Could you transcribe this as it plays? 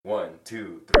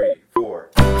2, 3, 4.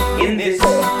 In this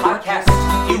podcast,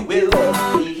 you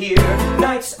will hear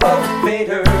Knights of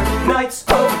Vader. Knights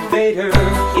of Vader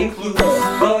includes,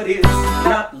 but is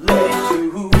not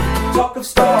limited to, talk of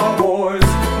Star Wars,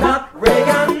 not ray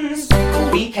guns.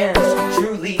 We can't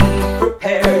truly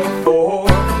prepare you for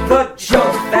the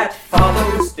junk that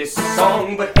follows this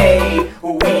song, but hey,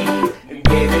 we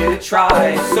gave it a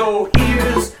try. So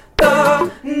here's the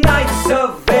Knights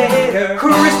of Vader.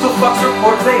 Crystal Fox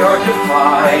reports they are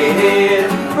divided.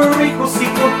 Prequel,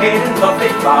 sequel, hate and love they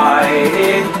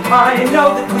fight. I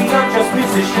know that we are just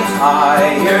musicians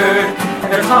hired,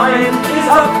 and their time is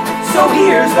up. So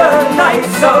here's the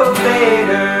Knights of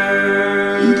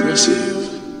Vader.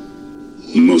 Impressive.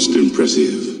 Most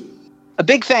impressive. A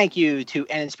big thank you to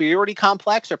An Inferiority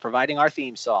Complex for providing our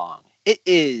theme song. It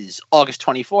is August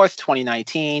 24th,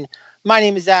 2019. My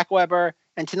name is Zach Weber,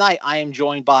 and tonight I am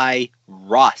joined by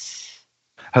Russ.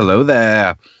 Hello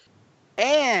there.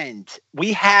 And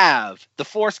we have the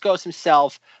Force Ghost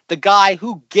himself, the guy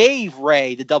who gave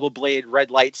Rey the double-bladed red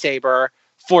lightsaber,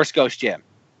 Force Ghost Jim.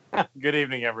 Good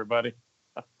evening, everybody.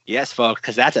 Yes, folks,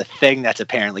 because that's a thing that's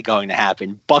apparently going to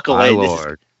happen. Buckle My in.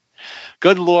 Lord.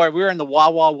 Good Lord, we're in the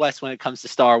Wild Wild West when it comes to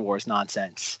Star Wars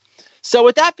nonsense. So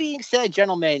with that being said,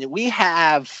 gentlemen, we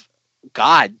have,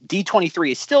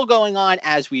 D23 is still going on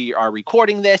as we are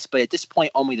recording this, but at this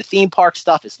point, only the theme park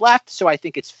stuff is left. So I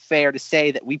think it's fair to say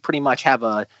that we pretty much have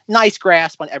a nice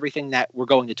grasp on everything that we're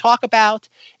going to talk about.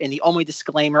 And the only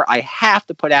disclaimer I have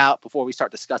to put out before we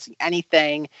start discussing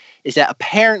anything is that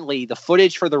apparently the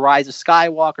footage for the Rise of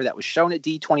Skywalker that was shown at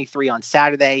D23 on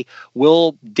Saturday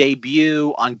will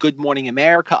debut on Good Morning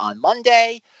America on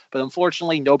Monday. But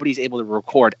unfortunately, nobody's able to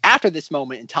record after this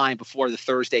moment in time before the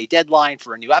Thursday deadline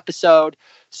for a new episode.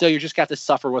 So you're just going to have to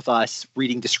suffer with us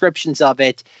reading descriptions of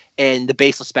it and the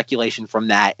baseless speculation from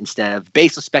that instead of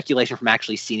baseless speculation from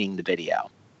actually seeing the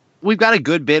video. We've got a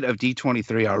good bit of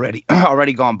D23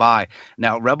 already gone by.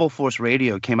 Now, Rebel Force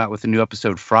Radio came out with a new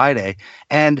episode Friday,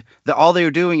 and all they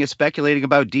were doing is speculating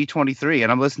about D23.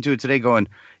 And I'm listening to it today going,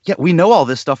 yeah, we know all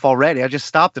this stuff already. I just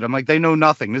stopped it. I'm like, they know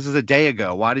nothing. This is a day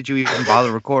ago. Why did you even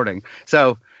bother recording?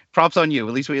 So props on you.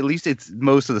 At least it's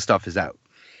most of the stuff is out.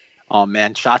 Oh,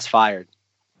 man, shots fired.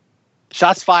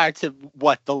 Shots fired to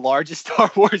what, the largest Star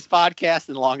Wars podcast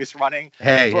and longest running.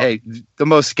 Hey, the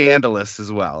most scandalous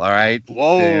as well. All right.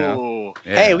 Whoa.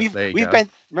 Yeah, hey, we've go. been.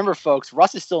 Remember, folks,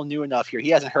 Russ is still new enough here. He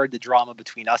hasn't heard the drama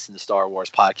between us and the Star Wars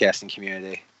podcasting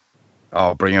community.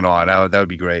 Oh, bring it on. That would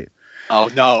be great.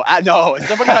 Oh no, no!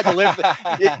 Somebody had to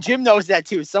live. Jim knows that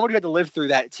too. Somebody had to live through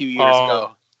that 2 years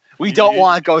ago. We don't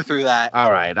want to go through that.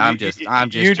 All right, I'm just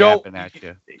jabbing at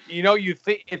you. You know, you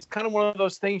think it's kind of one of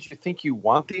those things. You think you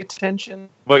want the attention,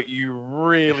 but you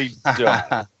really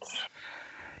don't.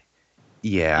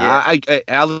 Yeah.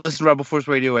 I listen to Rebel Force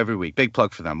Radio every week. Big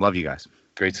plug for them. Love you guys.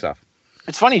 Great stuff.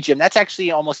 It's funny, Jim. That's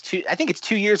actually almost I think it's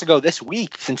 2 years ago this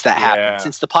week since that happened.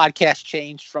 Since the podcast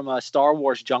changed from Star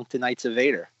Wars junk to Knights of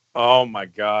Vader. Oh my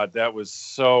God, that was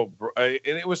so. And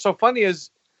it was so funny.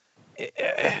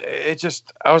 It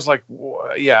just, I was like,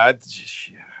 yeah,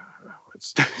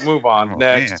 let's move on.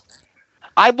 Next. Man.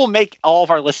 I will make all of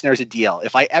our listeners a deal.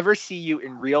 If I ever see you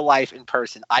in real life in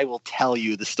person, I will tell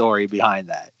you the story behind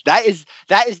that. That is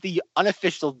the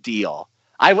unofficial deal.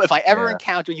 If I ever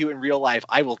encounter you in real life,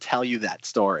 I will tell you that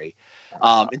story.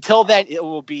 Until then, it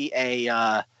will be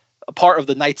a part of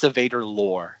the Knights of Vader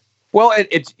lore. Well,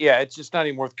 it's just not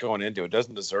even worth going into. It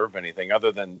doesn't deserve anything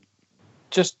other than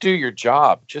just do your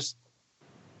job.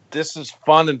 This is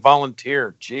fun and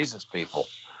volunteer. Jesus, people.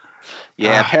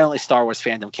 Yeah, apparently Star Wars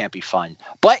fandom can't be fun.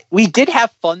 But we did have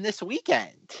fun this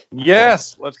weekend.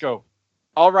 Yes, let's go.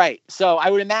 All right. So I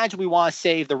would imagine we want to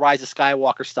save the Rise of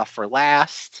Skywalker stuff for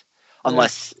last.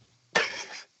 Unless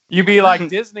you be like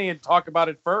Disney and talk about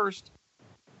it first.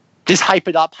 Just hype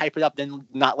it up, then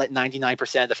not let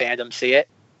 99% of the fandom see it.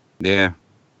 Yeah.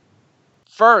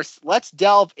 First, let's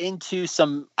delve into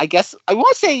some, I guess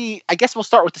we'll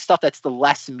start with the stuff that's the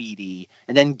less meaty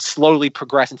and then slowly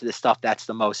progress into the stuff that's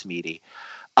the most meaty.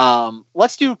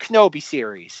 Let's do Kenobi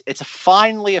series. It's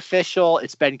finally official.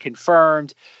 It's been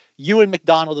confirmed. Ewan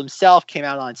McDonald himself came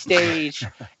out on stage,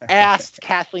 asked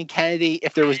Kathleen Kennedy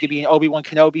if there was going to be an Obi-Wan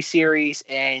Kenobi series,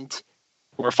 and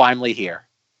we're finally here.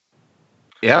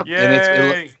 Yep.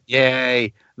 Yay! And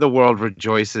yay. The world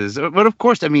rejoices. But of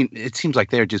course, I mean, it seems like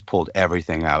they're just pulled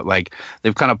everything out. Like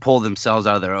they've kind of pulled themselves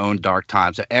out of their own dark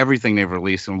times. So everything they've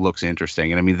released looks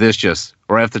interesting. And I mean, this just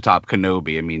right off the top,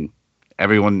 Kenobi. I mean,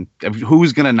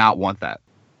 who's going to not want that?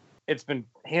 It's been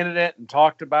hinted at and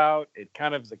talked about. It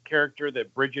kind of is a character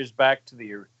that bridges back to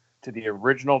the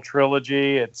original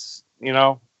trilogy. It's,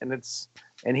 and it's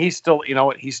and he's still,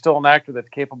 he's still an actor that's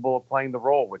capable of playing the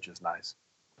role, which is nice.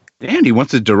 And he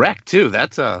wants to direct too.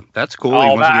 That's cool. Oh,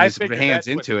 he wants to I get his hands that's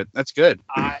into it. That's good.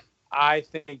 I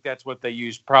think that's what they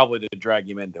used probably to drag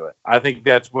him into it. I think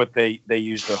that's what they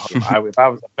used to hook him. If I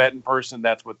was a betting person,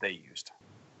 that's what they used.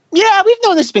 Yeah, we've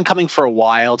known this has been coming for a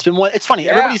while. It's funny.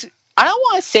 Yeah. Everybody's. I don't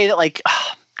want to say that I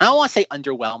don't want to say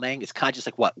underwhelming. It's kind of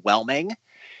just whelming,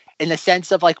 in the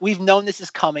sense of we've known this is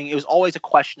coming. It was always a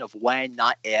question of when,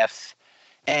 not if.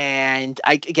 And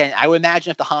I would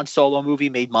imagine if the Han Solo movie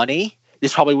made money,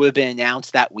 this probably would have been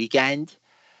announced that weekend.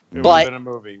 It would have been a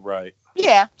movie, right?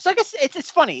 Yeah, so I guess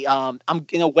it's funny. I'm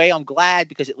glad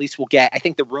because at least we'll get. I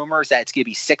think the rumors that it's going to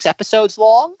be 6 episodes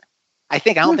long. I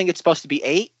don't think it's supposed to be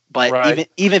 8, but right.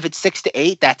 even if it's 6 to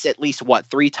 8, that's at least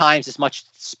 3 times as much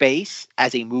space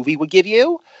as a movie would give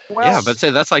you. Well, yeah, but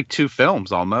say that's like 2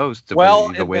 films almost. The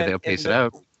way they'll pace it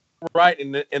out. Right,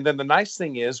 and then the nice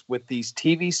thing is with these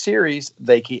TV series,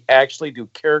 they can actually do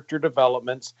character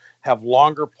developments, have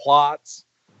longer plots,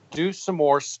 do some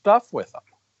more stuff with them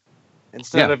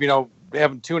instead of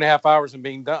having 2.5 hours and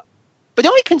being done. But the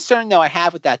only concern though I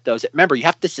have with that though is that, remember, you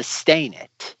have to sustain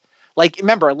it.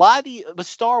 Remember, a lot of with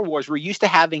Star Wars, we're used to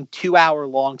having 2-hour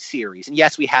long series, and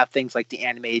yes, we have things like the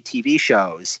animated TV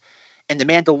shows. And the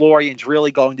Mandalorian's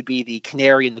really going to be the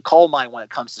canary in the coal mine when it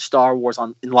comes to Star Wars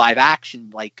in live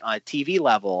action, on a TV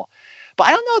level. But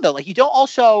I don't know though. You don't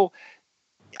also,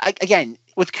 again,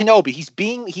 with Kenobi,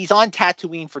 he's on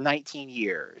Tatooine for 19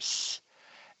 years.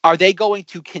 Are they going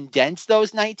to condense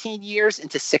those 19 years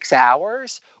into 6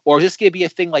 hours, or is this going to be a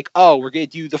thing we're going to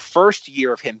do the first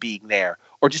year of him being there,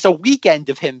 or just a weekend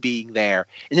of him being there,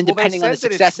 and then depending on the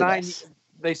success of this,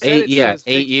 they said 8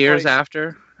 years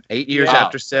after. 8 years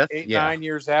after Sith? 9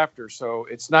 years after. So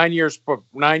it's 9 years.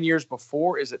 9 years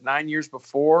before. Is it 9 years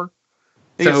before?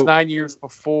 I think it's 9 years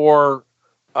before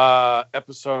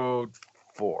Episode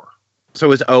 4.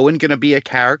 So is Owen going to be a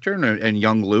character and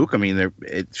young Luke? I mean,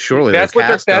 surely that's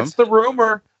the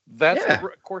rumor.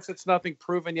 Of course, it's nothing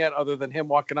proven yet, other than him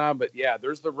walking on. But yeah,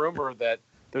 there's the rumor that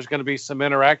there's going to be some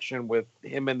interaction with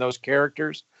him and those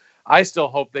characters. I still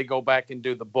hope they go back and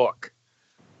do the book.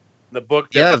 The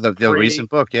book, the recent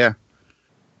book, but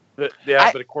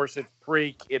of course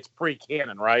it's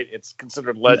pre-canon, right? It's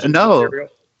considered Legends material.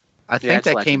 I think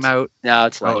that Legends. Came out. No,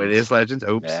 it's Legends. Oh, it is Legends.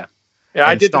 Oops. Yeah,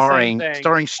 I did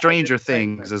starring Stranger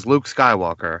Things as Luke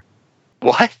Skywalker.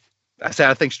 What? I said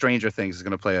I think Stranger Things is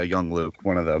going to play a young Luke,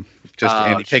 one of them.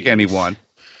 Just pick any one.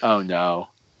 Oh no!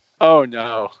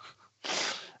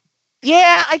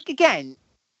 Yeah, again.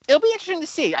 It'll be interesting to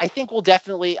see. I think we'll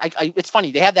definitely. It's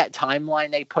funny, they have that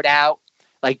timeline they put out,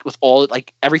 with all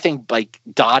everything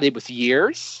dotted with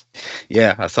years.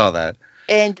 Yeah, I saw that.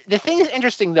 And the thing that's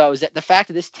interesting though is that the fact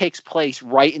that this takes place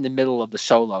right in the middle of the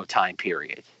Solo time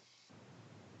period.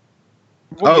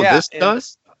 Well, this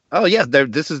does. Oh yeah,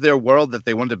 this is their world that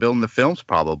they wanted to build in the films,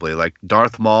 probably like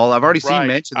Darth Maul. I've already seen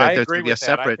mentioned that there's going to be a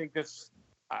separate.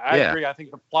 I agree. I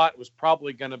think the plot was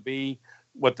probably going to be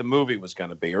what the movie was going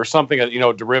to be, or something,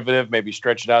 derivative, maybe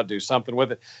stretch it out, do something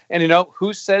with it. And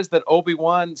who says that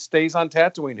Obi-Wan stays on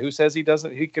Tatooine? Who says he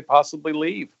doesn't? He could possibly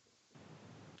leave.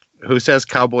 Who says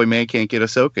Cowboy Man can't get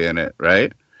Ahsoka in it,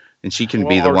 right? And she can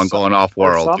be the one going off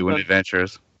world doing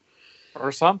adventures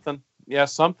or something. Yeah,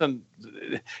 something.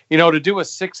 To do a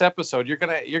 6 episode, you're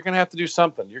gonna have to do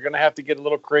something. You're gonna have to get a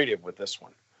little creative with this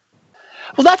one.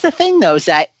 Well, that's the thing, though, is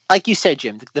that, like you said,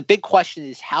 Jim, the big question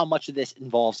is how much of this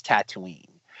involves Tatooine.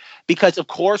 Because, of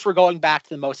course, we're going back to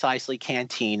the Mos Eisley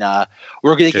Cantina.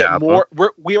 We're going to get more. We're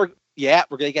going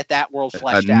to get that world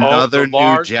fleshed out. Another new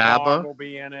Jabba will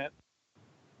be in it.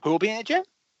 Who will be in it, Jim?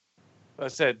 I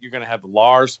said you're going to have the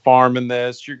Lars farm in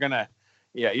this. You're getting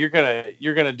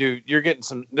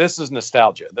some. This is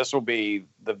nostalgia. This will be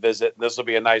the visit. This will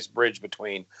be a nice bridge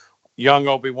between young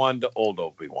Obi-Wan to old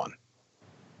Obi-Wan.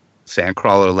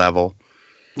 Sandcrawler level.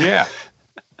 Yeah.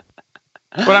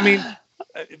 But I mean,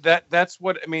 that's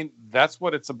what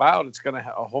it's about. It's going to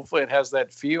hopefully it has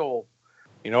that feel,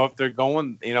 if they're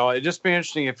going, it'd just be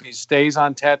interesting if he stays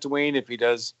on Tatooine, if he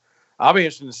does. I'll be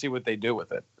interested to see what they do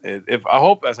with it. I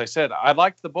hope, as I said, I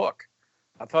liked the book.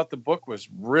 I thought the book was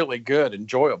really good,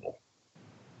 enjoyable.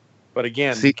 But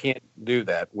again, you can't do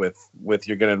that with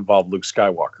you're going to involve Luke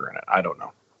Skywalker in it. I don't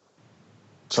know.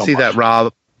 That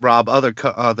Rob,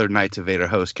 other Knights of Vader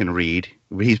hosts can read.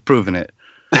 He's proven it.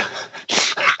 I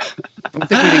don't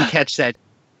think we didn't catch that.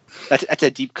 That's a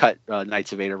deep cut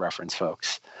Knights of Vader reference,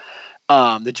 folks.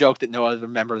 The joke that no other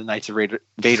member of the Knights of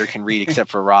Vader can read except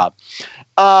for Rob.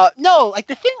 No,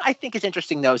 the thing I think is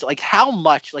interesting though is how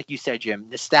much, like you said, Jim,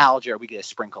 nostalgia are we going to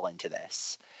sprinkle into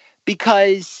this?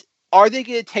 Because are they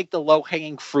going to take the low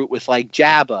hanging fruit with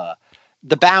Jabba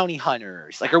the bounty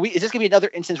hunters? Like, is this gonna be another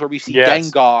instance where we see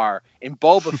Yes. Dengar and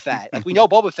Boba Fett? Like, we know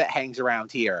Boba Fett hangs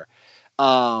around here.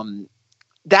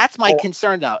 That's my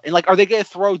concern though. And like, are they gonna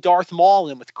throw Darth Maul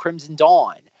in with Crimson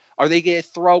Dawn? Are they gonna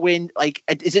throw in like?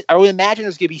 I would imagine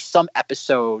there's gonna be some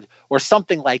episode or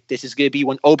something like this is gonna be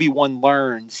when Obi-Wan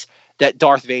learns that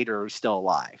Darth Vader is still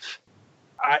alive.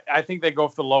 I think they go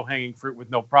for the low-hanging fruit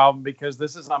with no problem because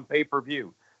this is on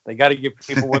pay-per-view. They got to give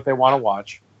people what they want to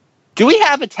watch. Do we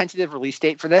have a tentative release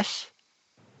date for this?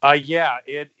 Yeah,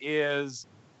 it is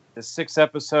the 6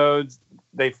 episodes.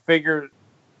 They figured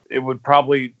it would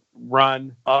probably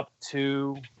run up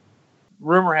to.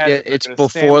 Rumor has it's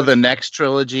before the next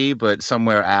trilogy, but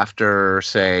somewhere after,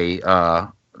 say,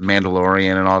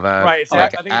 Mandalorian and all that. Right.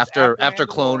 Like I think after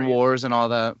Clone Mandalorian. Wars and all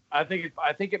that. I think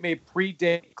it may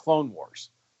predate Clone Wars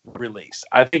release.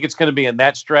 I think it's going to be in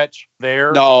that stretch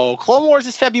there. No, Clone Wars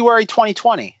is February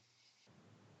 2020.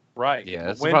 Right. Yeah,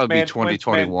 it's When's probably be Man-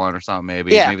 2021 or something.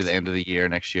 Maybe Yeah. maybe the end of the year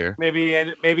next year.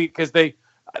 Maybe because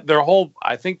their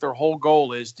whole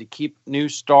goal is to keep new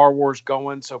Star Wars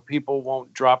going so people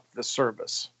won't drop the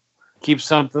service. Keep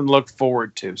something to look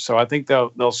forward to. So I think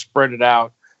they'll spread it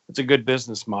out. It's a good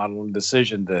business model and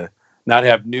decision to not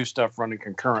have new stuff running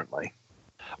concurrently.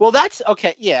 Well, that's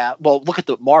okay. Yeah. Well, look at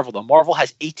the Marvel though. Marvel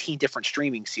has 18 different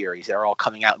streaming series that are all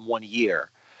coming out in 1 year.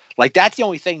 Like, that's the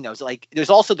only thing though. Is like, there's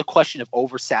also the question of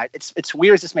It's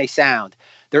weird as this may sound.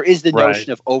 There is the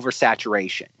notion of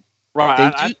oversaturation.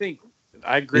 Right. I think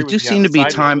I agree. They with do you seem on to the be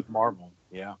side time- with Marvel.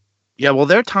 Yeah. Yeah, well,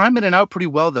 they're timing it out pretty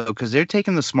well, though, because they're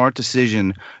taking the smart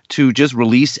decision to just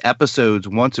release episodes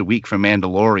once a week from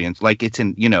Mandalorians. Like, it's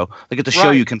in, like it's a show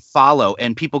Right. you can follow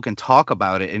and people can talk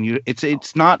about it. And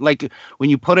it's not like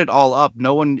when you put it all up,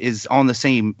 no one is on the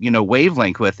same,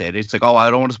 wavelength with it. It's like, oh,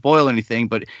 I don't want to spoil anything.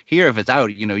 But here, if it's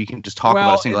out, you can just talk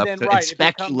about a single episode and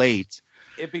speculate.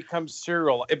 It becomes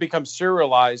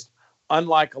serialized,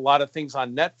 unlike a lot of things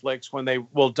on Netflix when they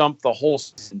will dump the whole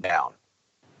season down.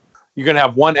 You're going to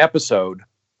have one episode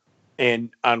and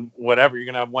on whatever, you're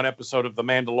going to have one episode of The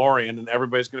Mandalorian and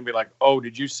everybody's going to be like, oh,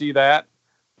 did you see that?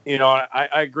 I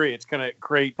agree. It's going to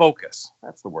create focus.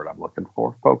 That's the word I'm looking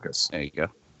for. Focus. There you go.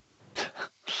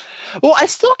 Well, I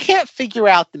still can't figure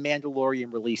out the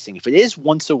Mandalorian releasing. If it is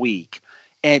once a week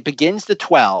and it begins the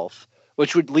 12th,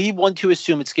 which would lead one to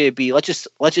assume it's going to be, let's just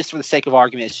for the sake of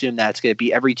argument, assume that it's going to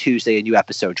be every Tuesday a new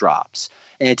episode drops.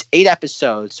 And it's 8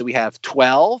 episodes. So we have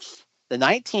 12, the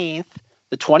 19th,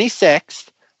 the 26th,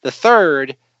 the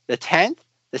 3rd, the 10th,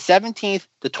 the 17th,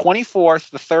 the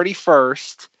 24th, the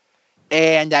 31st,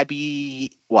 and that'd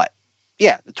be what?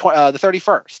 Yeah, the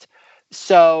 31st.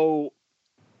 So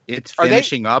it's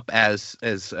finishing up as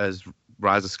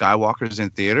Rise of Skywalker's in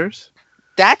theaters.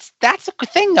 That's a good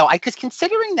thing though, because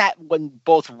considering that when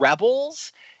both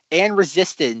Rebels and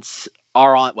Resistance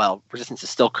are on, well, Resistance is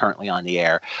still currently on the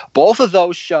air. Both of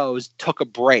those shows took a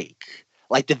break,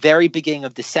 like the very beginning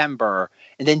of December,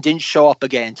 and then didn't show up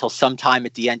again until sometime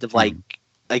at the end of like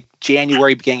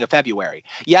January, beginning of February.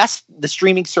 Yes, the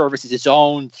streaming service is its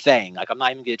own thing. Like, I'm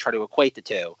not even going to try to equate the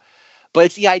two, but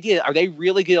it's the idea. Are they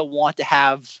really going to want to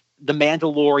have The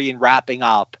Mandalorian wrapping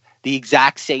up the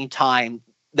exact same time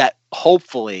that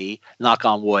hopefully, knock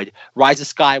on wood, Rise of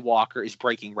Skywalker is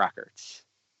breaking records?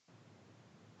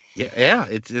 Yeah,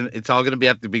 it's all going to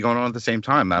have to be going on at the same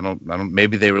time. I don't.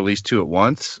 Maybe they release 2 at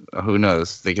once. Who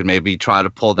knows? They could maybe try to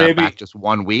pull that back just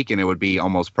 1 week, and it would be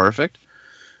almost perfect.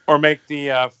 Or make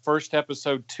the first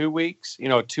episode 2 weeks.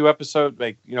 2 episodes.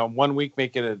 Make 1 week.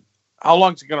 Make it how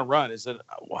long is it going to run?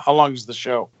 How long is the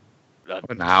show?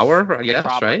 An hour, I guess.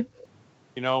 Probably.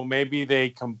 Right? Maybe they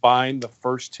combine the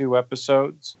first 2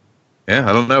 episodes. Yeah,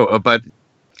 I don't know, but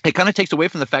it kind of takes away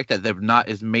from the fact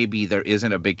that maybe there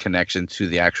isn't a big connection to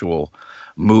the actual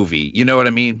movie. You know what I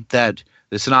mean? That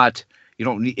it's not. You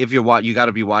don't need, if you got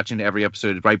to be watching every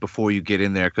episode right before you get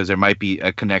in there, because there might be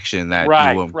a connection that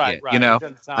you won't get. Right.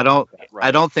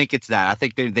 I don't think it's that. I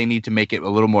think they need to make it a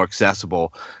little more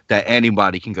accessible that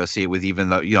anybody can go see it with even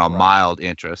though a mild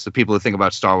interest. The people who think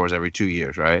about Star Wars every 2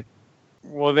 years, right?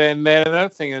 Well, then another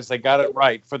thing is they got it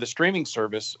right for the streaming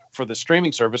service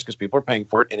because people are paying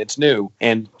for it and it's new.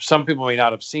 And some people may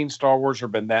not have seen Star Wars or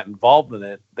been that involved in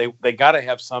it. They got to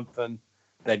have something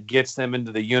that gets them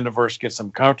into the universe, gets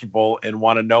them comfortable, and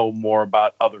want to know more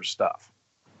about other stuff.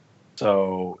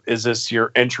 So, is this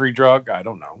your entry drug? I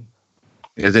don't know.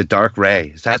 Is it Dark Ray?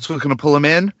 Is that what's going to pull him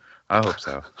in? I hope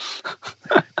so.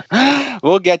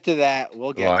 We'll get to that.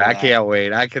 I can't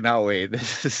wait. I cannot wait.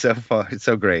 This is so fun. It's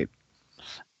so great.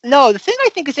 No, the thing I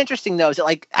think is interesting though is that,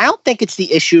 like, I don't think it's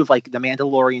the issue of like the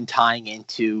Mandalorian tying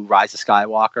into Rise of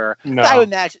Skywalker. No. I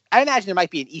imagine there might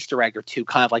be an Easter egg or two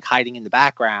kind of like hiding in the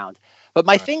background. But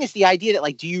my thing is the idea that,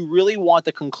 like, do you really want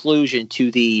the conclusion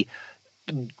to the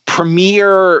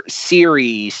premiere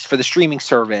series for the streaming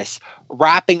service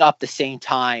wrapping up the same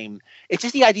time? It's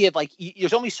just the idea of, like,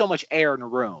 there's only so much air in a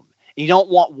room. You don't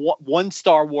want one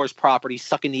Star Wars property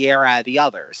sucking the air out of the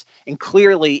others. And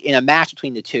clearly, in a match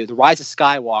between the two, the Rise of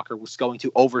Skywalker was going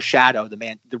to overshadow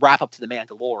the wrap up to the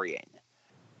Mandalorian.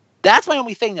 That's my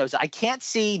only thing, though, is I can't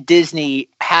see Disney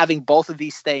having both of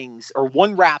these things, or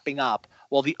one wrapping up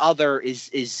while the other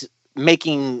is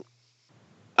making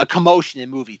a commotion in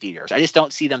movie theaters. I just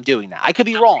don't see them doing that. I could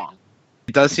be wrong.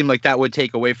 It does seem like that would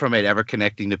take away from it ever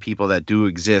connecting to people that do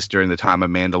exist during the time of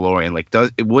Mandalorian. Like,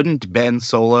 wouldn't Ben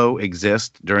Solo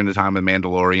exist during the time of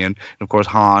Mandalorian? And of course,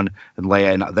 Han and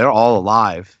Leia, and they're all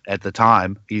alive at the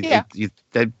time. Yeah.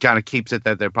 That kind of keeps it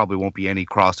that there probably won't be any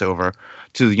crossover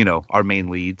to, our main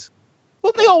leads.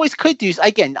 Well, they always could do.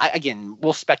 Again,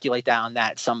 we'll speculate on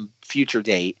that some future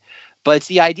date. But it's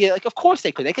the idea, like, of course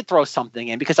they could. They could throw something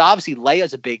in, because obviously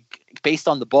Leia's based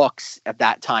on the books at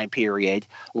that time period,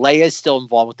 Leia's still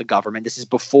involved with the government. This is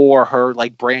before her,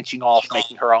 like, branching off,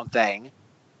 making her own thing.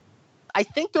 I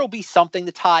think there'll be something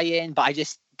to tie in, but I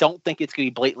just don't think it's going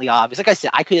to be blatantly obvious. Like I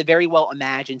said, I could very well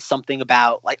imagine something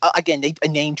about, like, again, a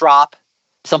name drop,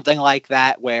 something like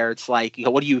that, where it's like,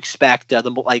 what do you expect?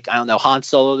 Han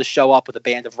Solo to show up with a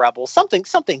band of rebels, something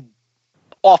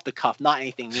off the cuff, not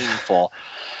anything meaningful.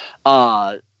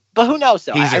 But who knows,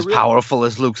 though? He's as powerful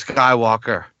as Luke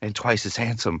Skywalker and twice as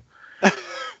handsome. But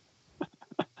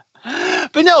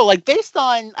no, like, based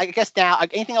on, I guess now,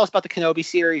 anything else about the Kenobi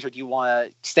series, or do you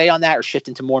want to stay on that or shift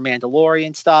into more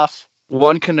Mandalorian stuff?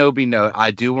 One Kenobi note,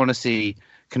 I do want to see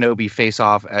Kenobi face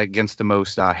off against the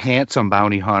most handsome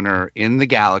bounty hunter in the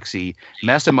galaxy,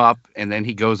 mess him up, and then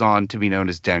he goes on to be known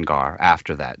as Dengar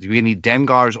after that. We need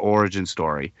Dengar's origin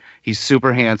story. He's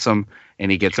super handsome,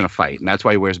 and he gets in a fight, and that's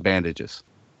why he wears bandages.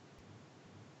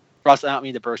 Russ, I don't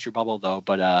mean to burst your bubble, though,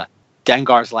 but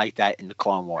Dengar's like that in the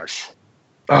Clone Wars.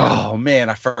 Oh, man,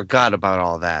 I forgot about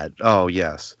all that. Oh,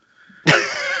 yes.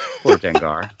 Poor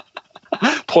Dengar.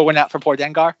 Pour one out for poor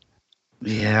Dengar?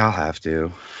 Yeah, I'll have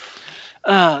to.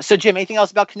 So, Jim, anything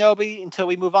else about Kenobi until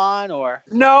we move on, or?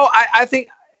 No, I think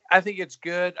it's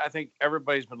good. I think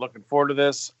everybody's been looking forward to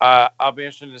this. I'll be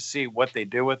interested to see what they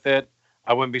do with it.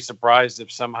 I wouldn't be surprised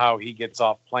if somehow he gets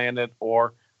off planet,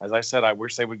 or, as I said, I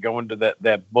wish they would go into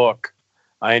that book.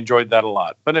 I enjoyed that a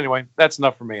lot. But anyway, that's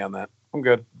enough for me on that. I'm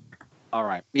good. All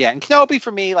right. Yeah, and Kenobi,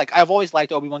 for me, like, I've always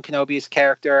liked Obi-Wan Kenobi as a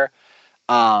character.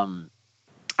 I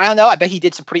don't know. I bet he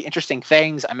did some pretty interesting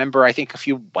things. I remember, I think a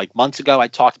few months ago, I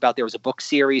talked about there was a book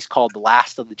series called The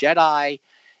Last of the Jedi.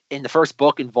 In the first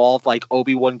book involved, like,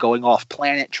 Obi-Wan going off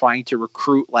planet, trying to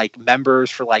recruit, like, members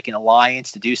for, like, an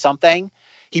alliance to do something.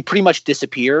 He pretty much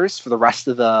disappears for the rest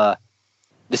of the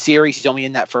series. He's only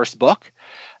in that first book.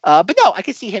 But no, I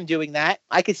could see him doing that.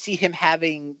 I could see him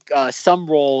having some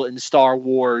role in the Star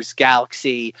Wars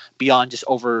galaxy beyond just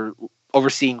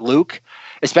overseeing Luke,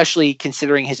 especially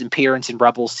considering his appearance in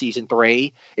Rebels Season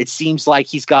 3. It seems like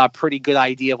he's got a pretty good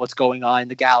idea of what's going on in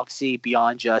the galaxy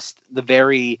beyond just the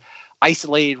very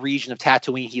isolated region of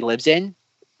Tatooine he lives in.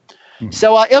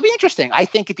 So it'll be interesting. I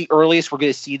think at the earliest we're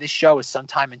going to see this show is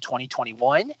sometime in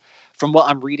 2021. From what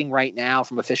I'm reading right now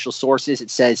from official sources, it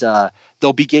says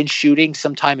they'll begin shooting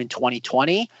sometime in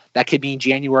 2020. That could mean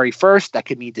January 1st. That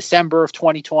could mean December of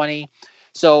 2020.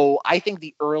 So I think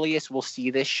the earliest we'll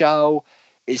see this show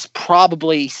is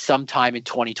probably sometime in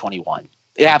 2021.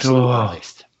 The absolute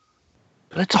earliest.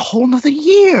 That's a whole nother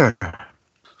year.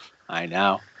 I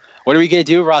know. What are we going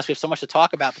to do, Ross? We have so much to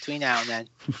talk about between now and then.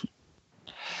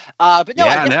 But no,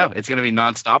 yeah, I know. It's going to be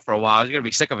nonstop for a while. You're going to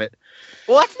be sick of it.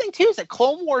 Well, that's the thing, too, is that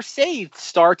Clone Wars Saved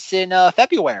starts in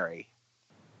February.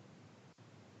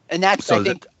 And that's, so I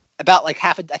think, about like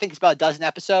I think it's about a dozen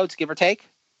episodes, give or take.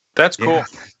 That's cool. Yeah,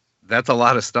 that's a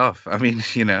lot of stuff. I mean,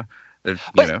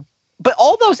 But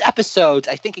all those episodes,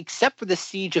 I think, except for the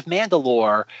Siege of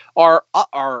Mandalore,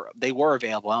 they were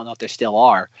available. I don't know if they still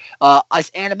are, as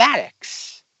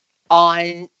animatics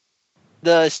on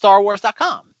the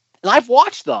StarWars.com. And I've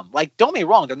watched them. Like, don't get me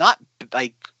wrong, they're not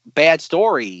like bad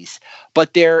stories,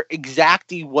 but they're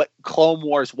exactly what Clone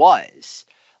Wars was.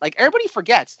 Like, everybody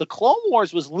forgets the Clone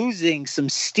Wars was losing some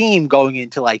steam going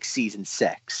into like season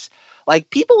 6.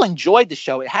 Like, people enjoyed the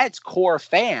show. It had its core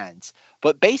fans,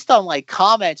 but based on like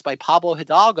comments by Pablo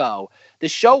Hidalgo, the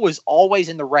show was always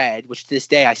in the red, which to this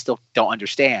day I still don't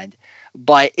understand.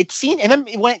 But it seemed, and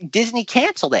then when Disney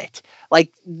canceled it,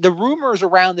 like the rumors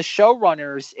around the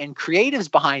showrunners and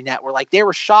creatives behind that were like they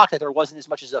were shocked that there wasn't as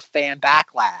much as a fan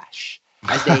backlash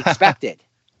as they expected.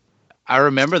 I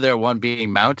remember there one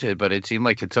being mounted, but it seemed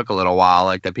like it took a little while,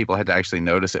 like that people had to actually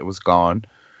notice it was gone.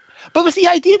 But it was the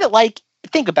idea that, like,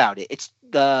 think about it. It's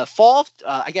the fall,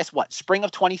 spring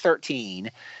of 2013.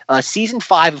 Season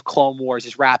 5 of Clone Wars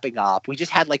is wrapping up. We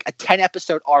just had like a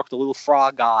 10-episode arc, the little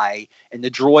frog guy and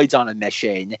the droids on a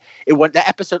mission. That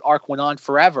episode arc went on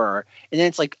forever. And then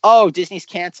it's like, oh, Disney's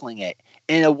canceling it.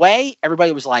 And in a way,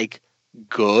 everybody was like,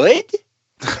 good?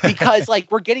 Because like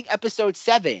we're getting episode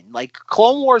 7. Like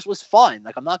Clone Wars was fun.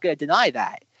 Like I'm not going to deny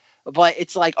that. But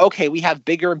it's like, okay, we have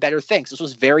bigger and better things. This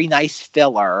was very nice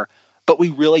filler, but we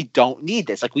really don't need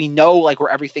this. Like we know like where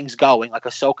everything's going. Like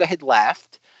Ahsoka had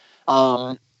left.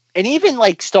 And even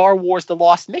like Star Wars The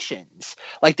Lost Missions.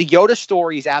 Like the Yoda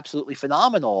story is absolutely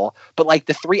phenomenal, but like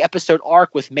the 3-episode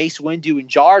arc with Mace Windu and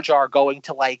Jar Jar going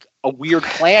to like a weird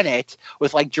planet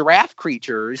with like giraffe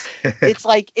creatures. It's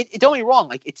like don't get me wrong,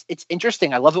 like it's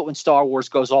interesting. I love it when Star Wars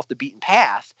goes off the beaten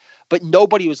path, but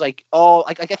nobody was like, oh,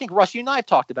 like I think Russ, you and I have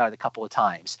talked about it a couple of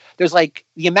times. There's like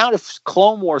the amount of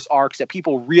Clone Wars arcs that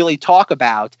people really talk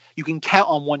about, you can count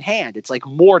on one hand. It's like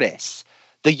Mortis,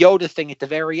 the Yoda thing at the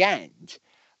very end.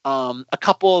 A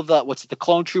couple of the the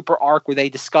Clone Trooper arc where they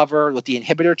discover with the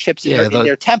inhibitor chips in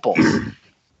their temples.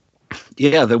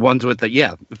 Yeah, the ones with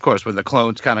of course, when the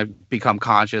clones kind of become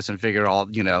conscious and figure all,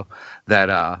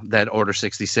 that Order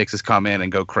 66 has come in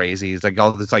and go crazy. It's like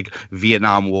all this like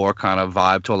Vietnam War kind of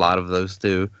vibe to a lot of those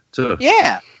too.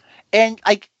 Yeah. And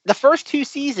like the first 2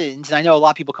 seasons, and I know a lot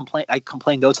of people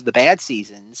complain those are the bad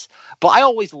seasons, but I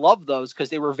always loved those because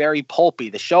they were very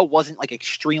pulpy. The show wasn't like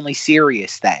extremely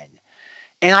serious then.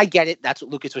 And I get it. That's what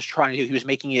Lucas was trying to do. He was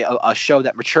making it a show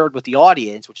that matured with the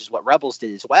audience, which is what Rebels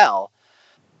did as well.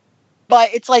 But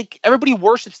it's like everybody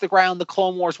worships the ground the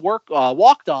Clone Wars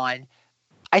walked on.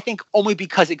 I think only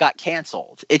because it got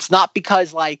canceled. It's not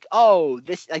because like, oh,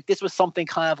 this was something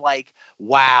kind of like,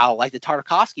 wow, like the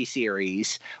Tartakovsky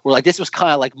series, where like this was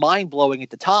kind of like mind blowing at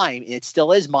the time, and it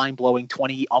still is mind blowing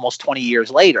almost 20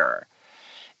 years later.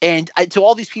 And to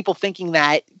all these people thinking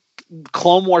that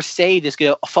Clone Wars Saved is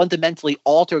going to fundamentally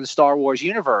alter the Star Wars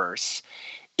universe,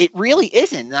 it really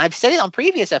isn't. And I've said it on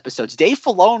previous episodes. Dave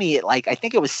Filoni, I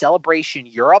think it was Celebration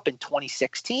Europe in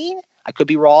 2016. I could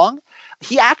be wrong.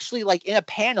 He actually, in a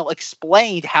panel,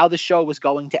 explained how the show was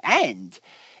going to end.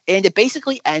 And it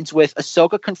basically ends with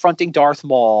Ahsoka confronting Darth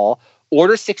Maul.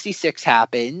 Order 66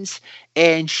 happens,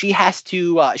 and she has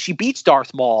to she beats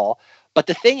Darth Maul. But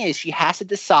the thing is, she has to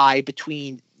decide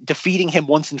between defeating him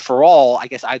once and for all, I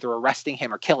guess either arresting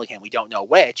him or killing him, we don't know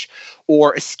which,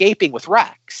 or escaping with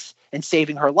Rex and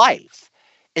saving her life.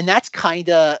 And that's kind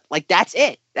of that's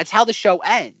it. That's how the show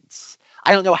ends.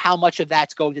 I don't know how much of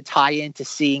that's going to tie into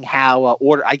seeing how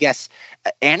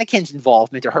Anakin's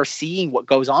involvement, or her seeing what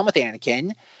goes on with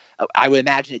Anakin. I would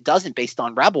imagine it doesn't, based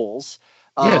on Rebels.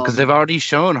 Yeah, because they've already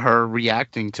shown her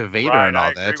reacting to Vader and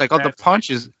all that. It's like, the punch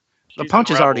is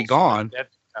already gone.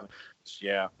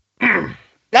 Yeah.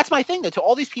 That's my thing, though, to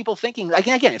all these people thinking,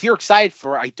 again, if you're excited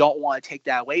for it, I don't want to take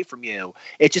that away from you.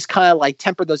 It just kind of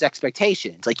temper those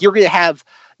expectations. You're going to have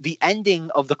the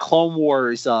ending of the Clone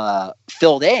Wars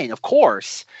filled in, of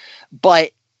course,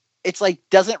 but it's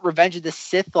doesn't Revenge of the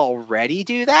Sith already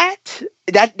do that?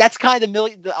 That's kind of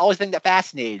the only thing that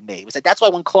fascinated me. Was that's why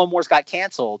when Clone Wars got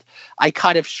canceled, I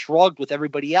kind of shrugged with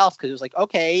everybody else, because it was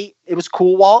okay, it was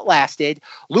cool while it lasted.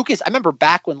 Lucas, I remember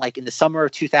back when in the summer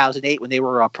of 2008 when they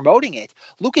were promoting it,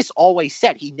 Lucas always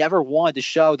said he never wanted the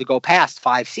show to go past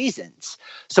 5 seasons.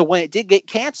 So when it did get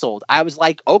canceled, I was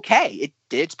like, okay, it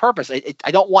did its purpose.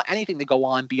 I don't want anything to go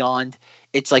on beyond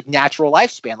its natural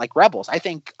lifespan, like Rebels. I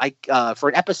think for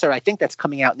an episode, I think that's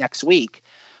coming out next week.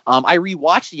 I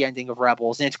rewatched the ending of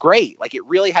Rebels, and it's great. It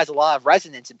really has a lot of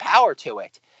resonance and power to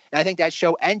it. And I think that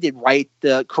show ended right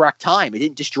the correct time. It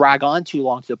didn't just drag on too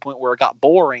long to the point where it got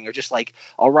boring, or just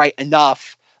all right,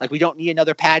 enough. We don't need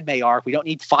another Padme arc. We don't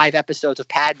need 5 episodes of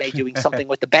Padme doing something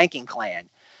with the banking clan.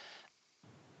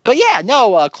 But yeah,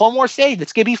 no, Clone Wars Saved.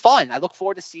 It's going to be fun. I look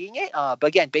forward to seeing it. But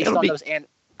again, based on those... Go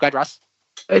ahead, Russ.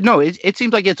 No, it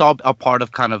seems like it's all a part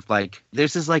of kind of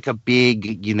this is a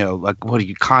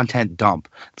big, content dump.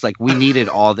 It's we needed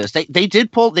all this.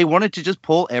 They wanted to just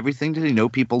pull everything that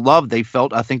people love. They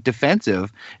felt, I think,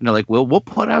 defensive. We'll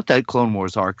put out that Clone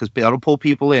Wars arc because that'll pull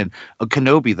people in. A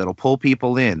Kenobi that'll pull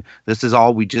people in. This is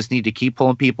all we just need to keep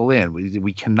pulling people in.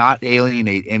 We cannot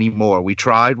alienate anymore. We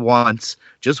tried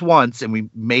just once, and we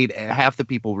made half the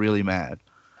people really mad.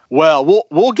 Well,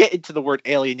 we'll get into the word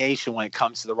alienation when it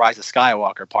comes to the Rise of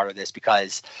Skywalker part of this,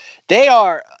 because they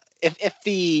are, if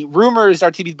the rumors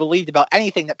are to be believed about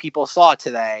anything that people saw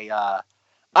today,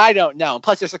 I don't know. And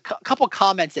plus, there's a couple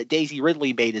comments that Daisy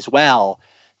Ridley made as well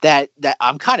that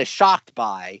I'm kind of shocked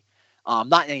by.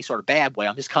 Not in any sort of bad way.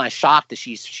 I'm just kind of shocked that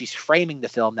she's framing the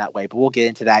film that way. But we'll get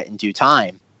into that in due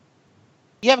time.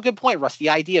 You have a good point, Russ. The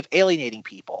idea of alienating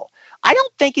people. I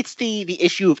don't think it's the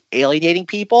issue of alienating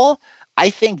people. I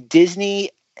think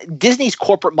Disney's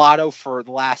corporate motto for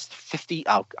the last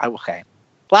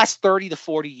last 30 to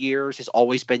 40 years has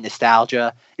always been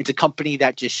nostalgia. It's a company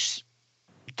that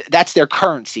that's their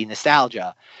currency,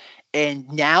 nostalgia.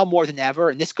 And now more than ever,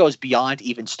 and this goes beyond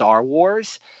even Star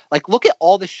Wars, like look at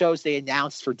all the shows they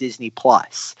announced for Disney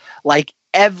Plus. Like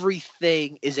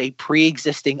everything is a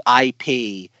pre-existing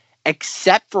IP,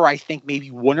 except for I think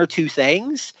maybe one or two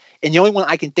things. And the only one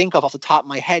I can think of off the top of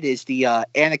my head is the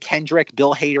Anna Kendrick,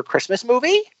 Bill Hader Christmas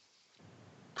movie.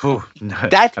 Whew,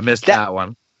 I missed that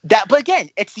one. But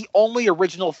again, it's the only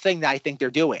original thing that I think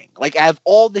they're doing. Like, I have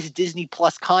all this Disney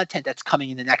Plus content that's coming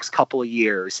in the next couple of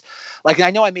years. Like, and I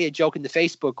know I made a joke in the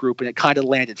Facebook group and it kind of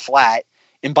landed flat.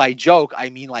 And by joke, I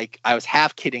mean, like, I was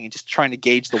half kidding and just trying to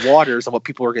gauge the waters of what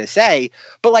people were going to say.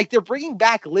 But, like, they're bringing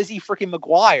back Lizzie freaking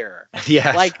McGuire.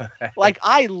 Yeah. Like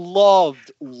I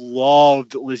loved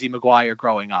Lizzie McGuire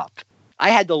growing up. I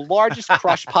had the largest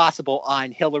crush possible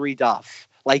on Hilary Duff,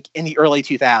 like, in the early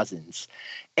 2000s.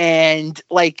 And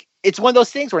like, it's one of those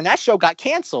things where that show got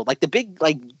canceled. Like the big,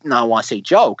 like, no, I want to say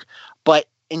joke, but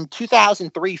in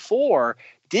 2003-04,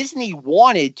 Disney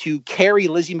wanted to carry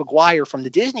Lizzie McGuire from the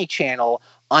Disney Channel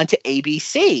onto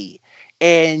ABC.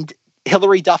 And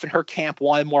Hilary Duff and her camp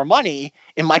wanted more money.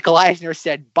 And Michael Eisner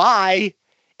said, bye.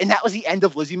 And that was the end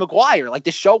of Lizzie McGuire. Like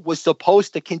the show was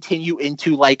supposed to continue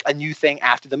into like a new thing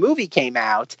after the movie came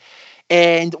out.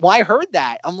 And when I heard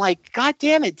that, I'm like, God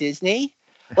damn it, Disney.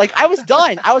 Like, I was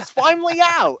done. I was finally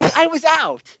out. I was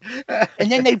out. And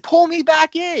then they pull me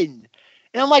back in.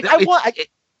 And I'm like,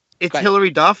 it's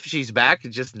Hilary Duff. She's back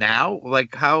just now.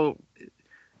 Like, how...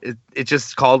 It's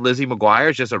just called Lizzie McGuire?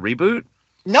 It's just a reboot?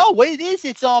 No, what it is,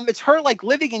 it's her, like,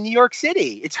 living in New York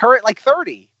City. It's her at, like,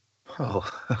 30. Oh,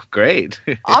 great.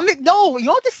 No, you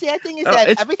know what the sad thing is?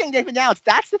 Everything they've announced,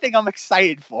 that's the thing I'm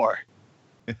excited for.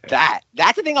 That's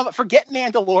the thing. Forget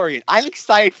Mandalorian. I'm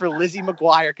excited for Lizzie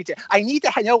McGuire. I need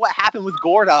to know what happened with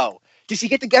Gordo. Did she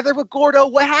get together with Gordo?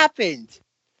 What happened?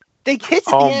 They kissed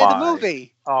at the end of the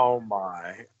movie. Oh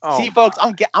my! See, folks,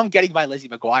 I'm getting my Lizzie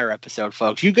McGuire episode,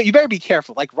 folks. You better be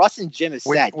careful. Like Russ and Jim has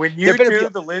said, when you do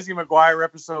the Lizzie McGuire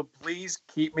episode, please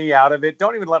keep me out of it.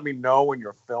 Don't even let me know when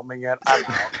you're filming it. I'm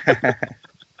out.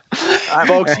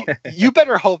 Folks, you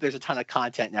better hope there's a ton of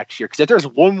content next year, because if there's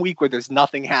 1 week where there's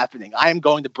nothing happening, I am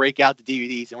going to break out the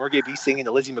DVDs and we're going to be singing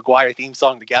the Lizzie McGuire theme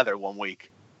song together 1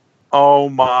 week. Oh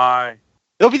my!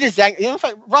 It'll be this.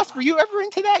 Russ, were you ever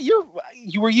into that?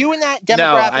 Were you in that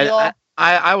demographic at all?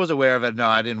 I was aware of it. No,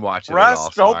 I didn't watch it. Russ,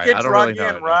 at all. Don't get drunk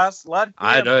in, Russ. Let him.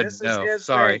 I don't know.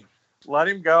 Sorry. Thing. Let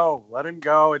him go. Let him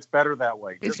go. It's better that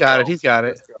way. He's got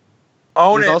it.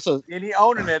 Own it. And he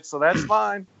owning it, so that's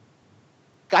fine.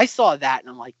 I saw that and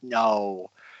I'm like, no.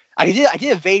 I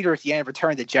did a Vader at the end of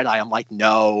Return of the Jedi. I'm like,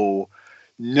 no.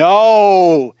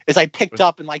 As I picked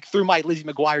up and like threw my Lizzie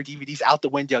McGuire DVDs out the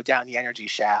window down the energy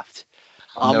shaft.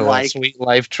 No, like, Sweet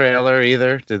Life trailer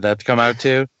either. Did that come out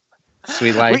too?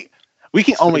 Sweet Life. We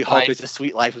can only hope it's a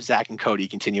Sweet Life of Zack and Cody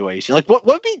continuation. Like, what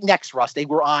would be next, Russ? They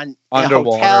were on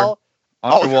underwater, a hotel.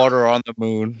 Underwater on the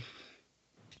moon.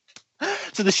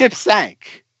 So the ship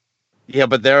sank. Yeah,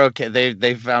 but they're okay.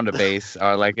 They found a base.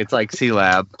 It's like Sea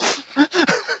Lab.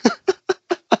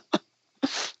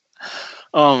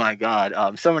 Oh my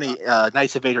God! So many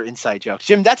Knights of Vader inside jokes.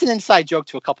 Jim, that's an inside joke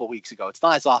to a couple weeks ago. It's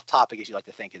not as off topic as you like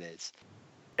to think it is.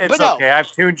 It's okay.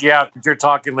 I've tuned you out because you're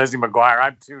talking Lizzie McGuire.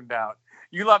 I'm tuned out.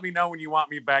 You let me know when you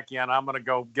want me back in. I'm gonna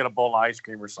go get a bowl of ice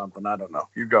cream or something. I don't know.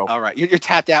 You go. All right. You're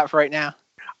tapped out for right now.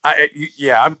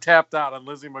 I'm tapped out on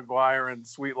Lizzie McGuire and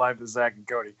Sweet Life of Zack and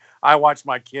Cody. I watched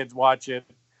my kids watch it,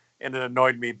 and it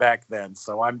annoyed me back then.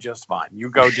 So I'm just fine.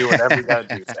 You go do whatever you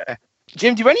gotta do.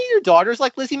 Jim, do any of your daughters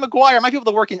like Lizzie McGuire? I might be able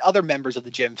to work in other members of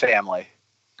the Jim family.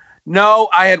 No,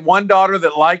 I had one daughter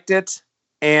that liked it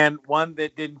and one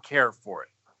that didn't care for it.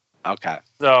 Okay.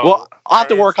 So, well, I'll have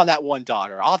to work on that one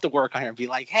daughter. I'll have to work on her and be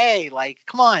like, hey, like,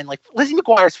 come on. Like, Lizzie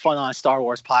McGuire's fun on a Star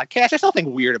Wars podcast. There's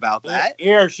nothing weird about that.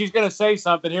 Here, she's going to say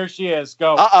something. Here she is.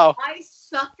 Go. Uh-oh. I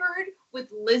suffered with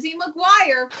Lizzie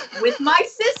McGuire with my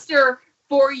sister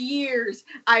for years.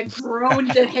 I've grown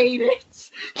to hate it.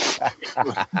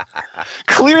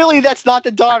 Clearly, that's not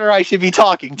the daughter I should be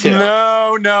talking to.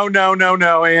 No.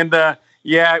 And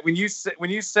yeah, when you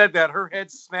said that, her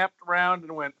head snapped around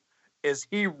and went, "Is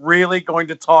he really going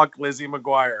to talk Lizzie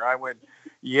McGuire?" I went,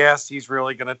 "Yes, he's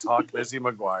really going to talk Lizzie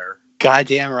McGuire."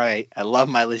 Goddamn right. I love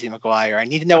my Lizzie McGuire. I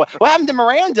need to know what happened to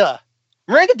Miranda.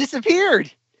 Miranda disappeared.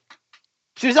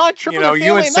 She was on a trip with her family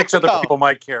you and in six Mexico. other people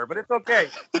might care, but it's okay.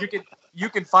 You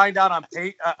can find out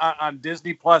on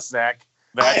Disney Plus, Zach.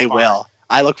 I will.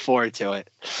 I look forward to it.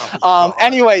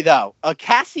 Anyway, though, a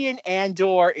Cassian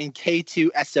Andor in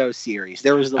K2SO series.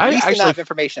 There was the least amount of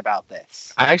information about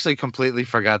this. I actually completely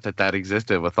forgot that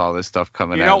existed with all this stuff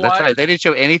coming out. You know That's what? right. They didn't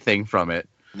show anything from it.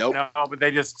 Nope. No, but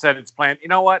they just said it's planned. You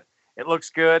know what? It looks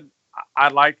good. I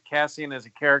liked Cassian as a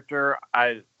character.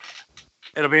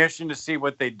 It'll be interesting to see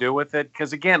what they do with it.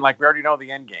 Because, again, like we already know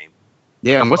the end game.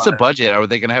 Yeah, and what's the budget? Are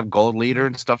they going to have Gold Leader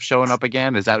and stuff showing up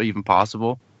again? Is that even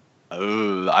possible?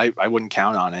 Oh, I wouldn't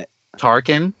count on it.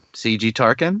 Tarkin? CG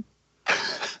Tarkin?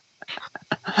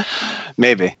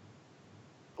 Maybe.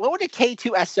 What would a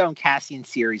K2SO and Cassian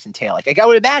series entail? Like I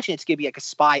would imagine it's going to be like a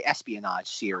spy espionage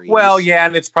series. Well, yeah,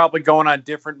 and it's probably going on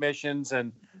different missions,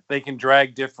 and they can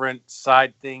drag different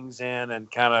side things in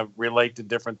and kind of relate to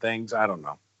different things. I don't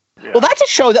know. Yeah. Well, that's a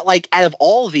show that, like, out of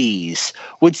all these,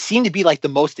 would seem to be like the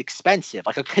most expensive.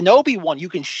 Like a Kenobi one, you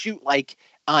can shoot like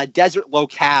on a desert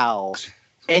locale,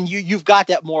 and you've got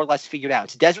that more or less figured out.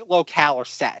 It's desert locale or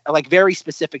set, or like very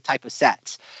specific type of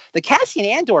sets. The Cassian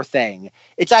Andor thing,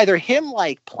 it's either him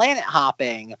like planet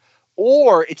hopping,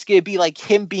 or it's going to be like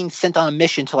him being sent on a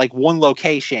mission to like one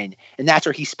location, and that's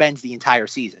where he spends the entire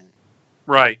season.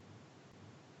 Right.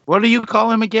 What do you call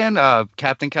him again?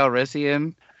 Captain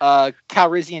Calrissian?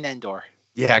 Calrissian Andor.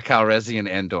 Yeah, Calrissian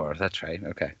Andor. That's right.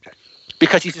 Okay.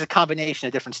 Because he's a combination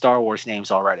of different Star Wars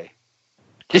names already.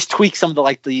 Just tweak some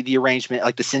of the arrangement,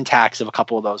 like the syntax of a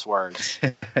couple of those words.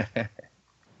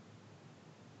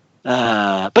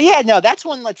 But yeah, no, that's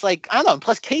one that's like, I don't know.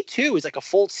 Plus K2 is like a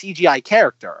full CGI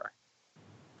character.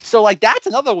 So like that's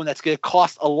another one that's going to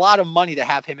cost a lot of money to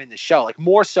have him in the show. Like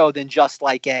more so than just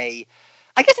like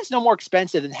I guess it's no more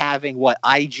expensive than having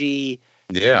IG.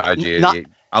 Yeah, IG-88.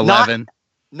 11.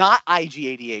 Not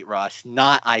IG-88, Russ.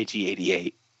 Not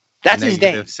IG-88. That's his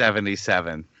name.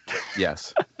 -77.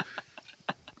 Yes.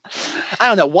 I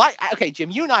don't know why. Okay, Jim,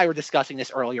 you and I were discussing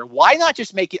this earlier. Why not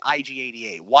just make it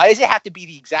IG-88? Why does it have to be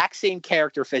the exact same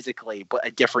character physically, but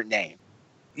a different name?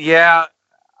 Yeah,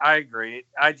 I agree.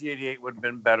 IG-88 would have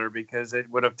been better because it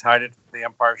would have tied it to The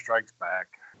Empire Strikes Back.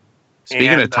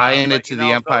 Speaking of tying it to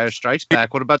The Empire Strikes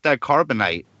Back, what about that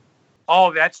Carbonite?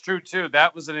 Oh, that's true, too.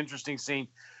 That was an interesting scene.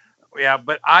 Yeah,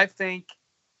 but I think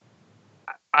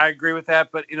I agree with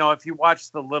that. But, if you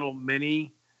watch the little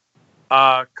mini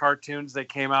cartoons that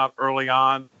came out early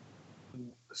on,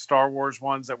 Star Wars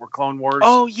ones that were Clone Wars.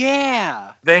 Oh,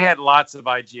 yeah. They had lots of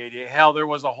IG-88. Hell, there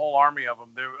was a whole army of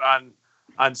them. They were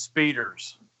on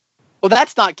speeders. Well,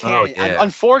 that's not canon. Oh, yeah.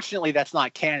 Unfortunately, that's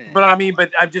not canon.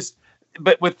 But,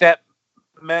 but with that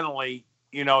mentally,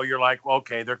 you're like, well,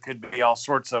 okay, there could be all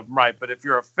sorts of, right. But if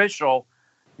you're official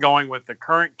going with the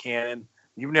current canon,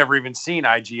 you've never even seen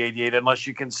IG-88 unless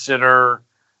you consider,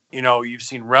 you've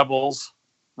seen Rebels,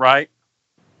 right?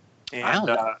 And I don't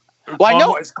know. I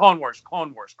know it's Clone Wars.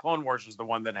 Clone Wars is the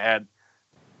one that had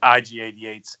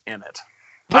IG-88s in it.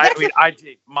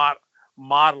 IG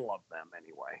model of them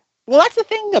anyway. Well, that's the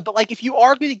thing, though. But like, if you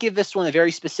are going to give this one a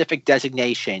very specific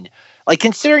designation, like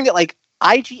considering that like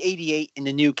IG-88 in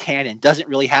the new canon doesn't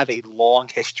really have a long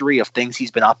history of things he's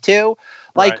been up to,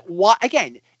 like why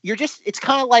again? It's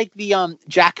kind of like the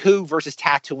Jakku versus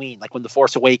Tatooine, like when The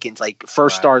Force Awakens like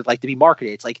first started like to be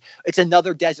marketed. It's like it's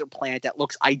another desert planet that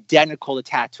looks identical to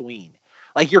Tatooine.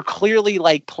 Like you're clearly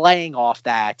like playing off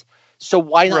that. So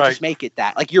why not just make it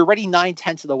that? Like you're already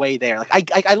 9/10 of the way there.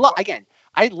 Like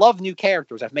I love new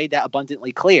characters. I've made that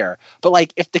abundantly clear. But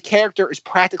like if the character is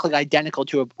practically identical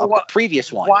to a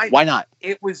previous one, why not?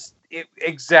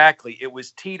 Exactly. It was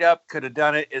teed up. Could have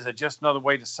done it. Is it just another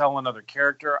way to sell another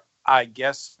character? I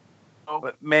guess.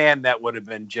 But man, that would have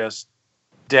been just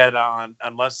dead on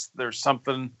unless there's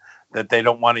something that they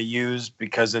don't want to use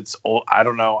because it's old. I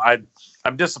don't know.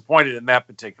 I'm disappointed in that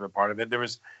particular part of it.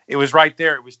 It was right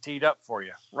there. It was teed up for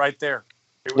you right there.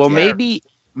 Well, maybe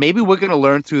we're going to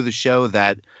learn through the show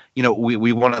that,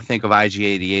 we want to think of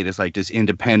IG-88 as like this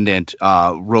independent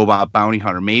robot bounty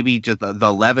hunter. Maybe just the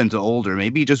 11's older.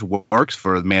 Maybe he just works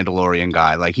for the Mandalorian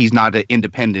guy. Like he's not an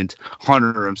independent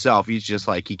hunter himself. He's just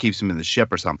like he keeps him in the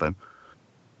ship or something.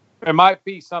 It might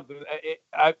be something.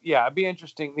 It'd be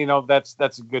interesting.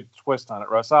 That's a good twist on it,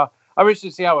 Russ. I'm interested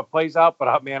to see how it plays out.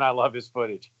 But man, I love his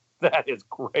footage. That is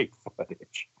great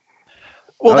footage.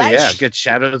 Well, get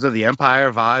Shadows of the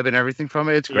Empire vibe and everything from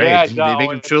it. It's great. Yeah, they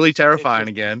make him truly terrifying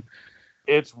again.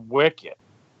 It's wicked.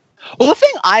 Well, the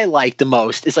thing I like the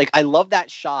most is I love that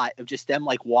shot of just them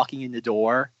walking in the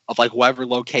door of whatever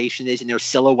location it is, and they're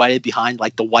silhouetted behind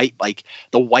the white of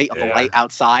the light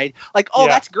outside.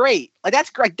 That's great. That's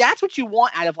great. That's what you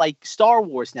want out of Star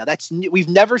Wars now. That's new. We've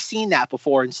never seen that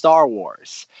before in Star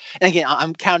Wars. And again,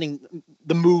 I'm counting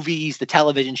the movies, the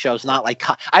television shows, not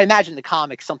I imagine the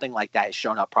comics, something like that has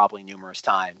shown up probably numerous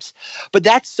times. But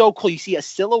that's so cool. You see a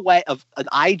silhouette of an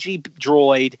IG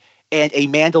droid and a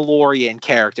Mandalorian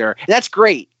character. And that's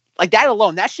great. That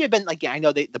alone, that should have been I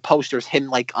know the posters,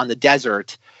 him on the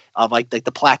desert of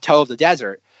the plateau of the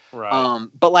desert. Right.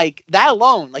 But that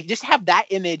alone, just have that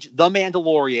image, the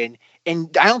Mandalorian.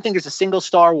 And I don't think there's a single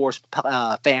Star Wars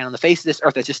fan on the face of this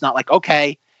earth that's just not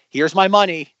okay, here's my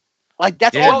money.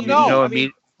 That's all you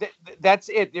need. That's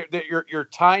it. You're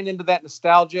tying into that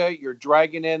nostalgia. You're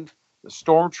dragging in the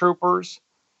stormtroopers.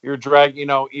 You're dragging,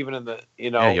 even in the,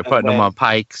 you're putting them on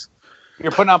pikes.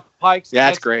 You're putting on pikes. Yeah,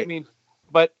 that's great. I mean,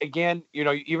 but again, you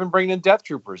even bringing in Death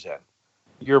Troopers in.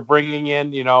 You're bringing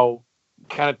in,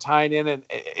 kind of tying in, and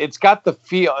it's got the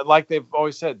feel, like they've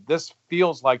always said, this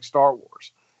feels like Star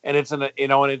Wars, and it's in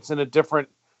a different,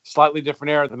 slightly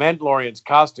different era. The Mandalorian's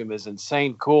costume is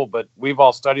insane cool, but we've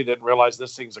all studied it and realized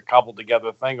this thing's a cobbled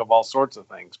together thing of all sorts of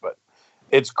things, but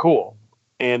it's cool.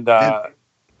 And, and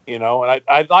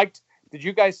I liked. Did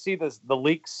you guys see the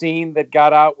leak scene that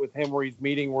got out with him where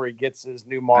he gets his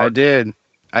new mark?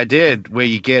 I did, where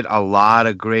you get a lot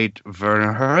of great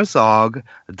Werner Herzog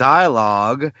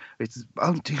dialogue. It's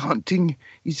bounty hunting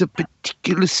is a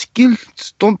particular skill.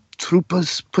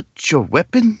 Stormtroopers, put your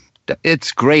weapon.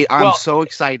 It's great. I'm so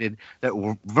excited that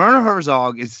Werner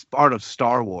Herzog is part of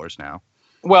Star Wars now.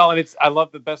 Well, and I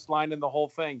love the best line in the whole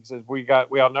thing. He says, we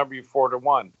outnumber you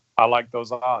 4-1. I like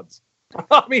those odds.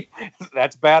 I mean,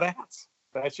 that's badass.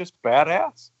 That's just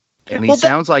badass. And he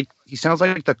sounds like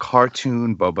the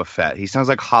cartoon Boba Fett. He sounds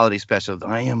like holiday special.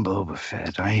 I am Boba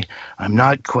Fett. I'm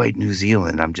not quite New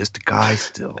Zealand. I'm just a guy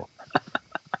still.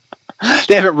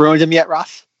 They haven't ruined him yet,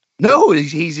 Ross? No,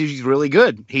 he's really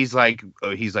good. He's like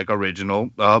original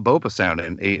Boba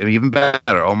sounding, even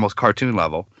better, almost cartoon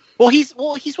level. Well, he's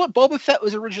what Boba Fett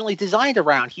was originally designed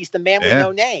around. He's the man with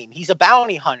no name. He's a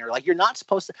bounty hunter. You're not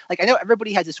supposed to I know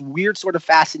everybody has this weird sort of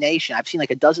fascination. I've seen a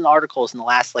dozen articles in the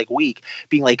last week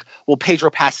being will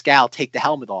Pedro Pascal take the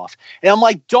helmet off? And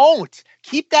I'm don't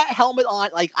keep that helmet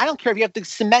on. I don't care if you have to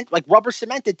cement rubber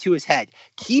cemented to his head.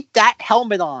 Keep that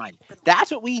helmet on. That's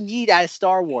what we need out of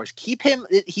Star Wars. Keep him.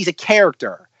 He's a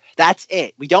character. That's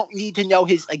it. We don't need to know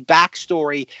his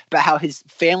backstory about how his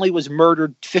family was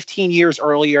murdered 15 years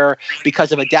earlier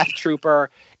because of a death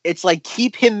trooper. It's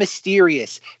keep him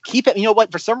mysterious. Keep it. You know what?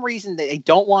 For some reason, they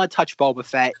don't want to touch Boba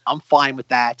Fett. I'm fine with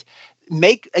that.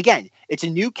 It's a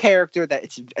new character that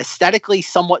it's aesthetically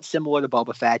somewhat similar to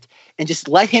Boba Fett, and just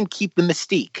let him keep the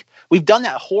mystique. We've done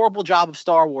that horrible job of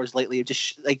Star Wars lately of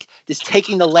just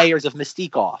taking the layers of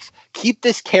mystique off. Keep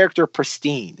this character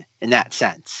pristine in that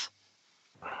sense.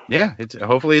 Yeah,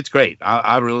 hopefully it's great.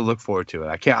 I really look forward to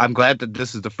it. I'm glad that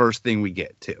this is the first thing we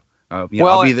get too. I'll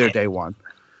be there day one.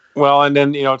 Well, and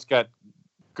then it's got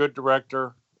good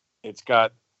director. It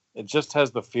just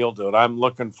has the feel to it. I'm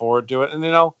looking forward to it.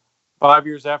 And 5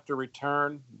 years after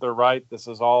Return, they're right. This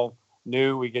is all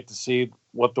new. We get to see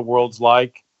what the world's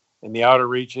like in the outer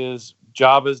reaches.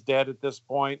 Jabba's dead at this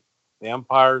point. The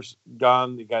Empire's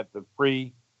done. You got the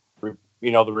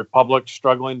the Republic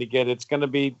struggling to get. It's going to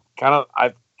be kind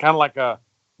of like a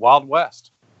Wild West.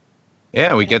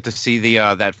 Yeah, we get to see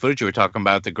the that footage you were talking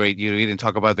about. The great, you didn't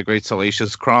talk about the great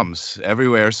salacious crumbs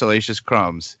everywhere. Salacious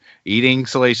crumbs, eating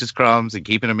salacious crumbs and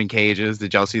keeping them in cages.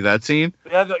 Did y'all see that scene?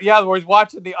 Yeah. Where he's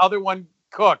watching the other one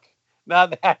cook. Now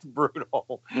that's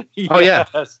brutal. Yes. Oh yeah,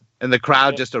 and the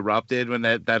crowd just erupted when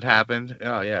that happened.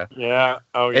 Oh yeah. Yeah.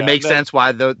 Oh yeah. It makes sense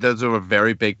why those are a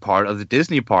very big part of the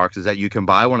Disney parks. Is that you can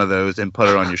buy one of those and put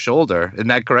it on your shoulder. Isn't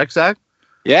that correct, Zach?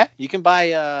 Yeah, you can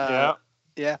buy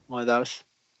one of those.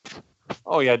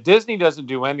 Oh yeah, Disney doesn't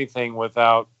do anything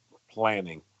without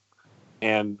planning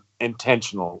and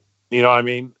intentional. You know what I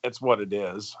mean? It's what it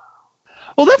is.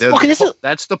 Well, that's the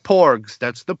porgs.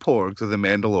 That's the porgs of the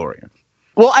Mandalorian.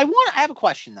 Well, I have a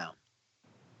question though.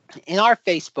 In our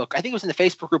Facebook, I think it was in the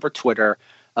Facebook group or Twitter,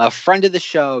 a friend of the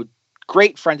show,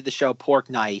 great friend of the show, Pork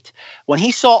Knight, when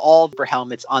he saw all of their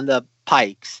helmets on the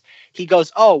pikes, he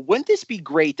goes, "Oh, wouldn't this be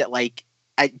great that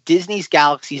at Disney's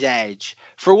Galaxy's Edge,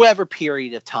 for whatever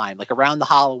period of time, around the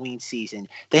Halloween season,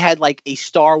 they had a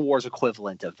Star Wars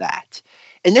equivalent of that."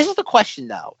 And this is the question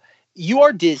though. You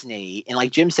are Disney, and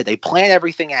like Jim said, they plan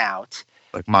everything out.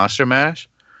 Like Monster Mash?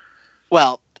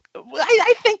 Well,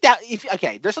 I think that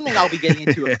there's something I'll be getting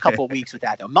into in a couple of weeks with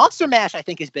that though. Monster Mash, I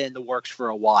think, has been in the works for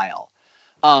a while.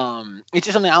 It's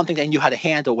just something I don't think they knew how to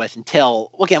handle with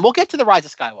until, again, we'll get to the Rise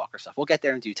of Skywalker stuff. We'll get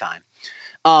there in due time.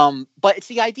 But it's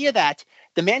the idea that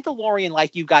The Mandalorian,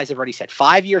 like you guys have already said,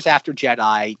 5 years after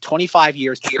Jedi, 25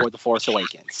 years before The Force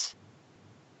Awakens.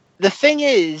 The thing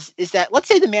is that let's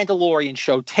say The Mandalorian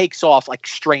show takes off like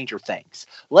Stranger Things.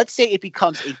 Let's say it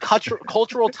becomes a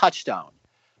cultural touchstone.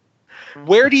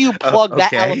 Where do you plug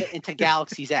that element into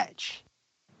Galaxy's Edge?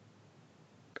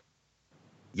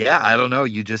 Yeah, I don't know.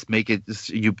 You just make it.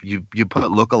 You put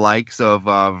lookalikes of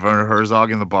Werner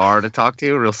Herzog in the bar to talk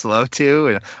to, real slow too,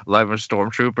 and live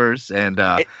stormtroopers.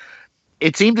 And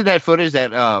it seemed in that footage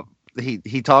that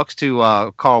he talks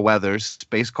to Carl Weathers,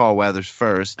 Space Carl Weathers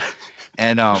first,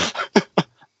 and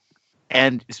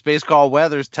Space Carl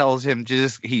Weathers tells him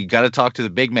he got to talk to the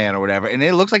big man or whatever. And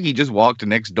it looks like he just walked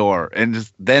next door, and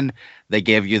then they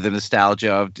gave you the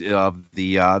nostalgia of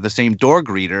the same door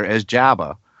greeter as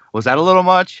Jabba. Was that a little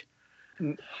much?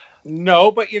 No,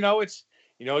 but it's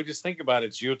just think about it.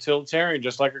 It's utilitarian,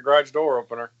 just like a garage door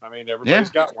opener. I mean, everybody's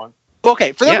got one.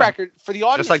 Okay, for the record, for the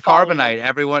audience, just like Carbonite,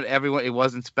 everyone, it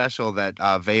wasn't special that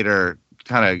Vader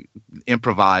kind of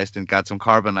improvised and got some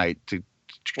Carbonite to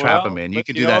trap him in. You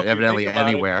could do that evidently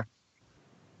anywhere.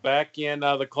 Back in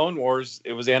the Clone Wars,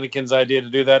 it was Anakin's idea to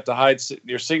do that to hide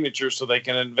your signature so they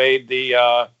can invade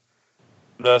the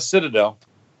Citadel.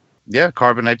 Yeah,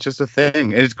 Carbonite's just a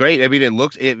thing. It's great. I mean,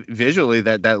 visually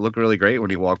that looked really great when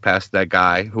he walked past that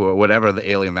guy or whatever the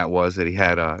alien that was that he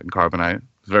had in Carbonite.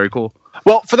 It's very cool.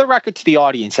 Well, for the record to the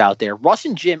audience out there, Russ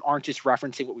and Jim aren't just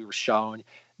referencing what we were shown.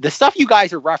 The stuff you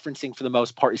guys are referencing for the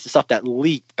most part is the stuff that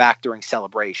leaked back during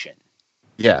Celebration.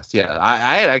 Yes, yeah.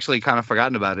 I had actually kind of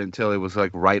forgotten about it until it was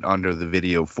like right under the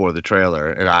video for the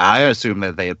trailer. And I assumed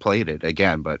that they had played it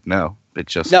again, but no.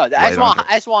 It's just I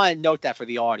just want to note that for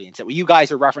the audience that you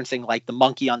guys are referencing like the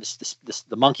monkey on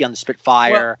the monkey on the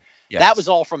Spitfire. Well, yes. That was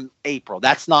all from April.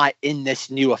 That's not in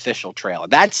this new official trailer.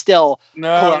 That's still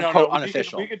quote unquote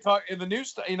unofficial. We could talk in the new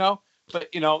stuff, but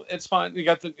it's fine. You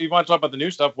want to talk about the new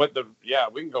stuff? We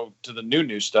can go to the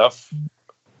new stuff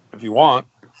if you want.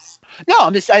 No,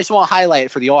 I just want to highlight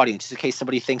it for the audience in case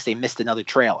somebody thinks they missed another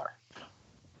trailer.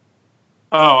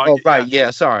 Oh, right.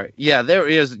 Yeah, sorry. Yeah, there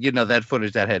is, that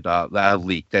footage that had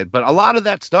leaked. But a lot of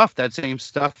that same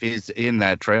stuff is in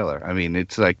that trailer. I mean,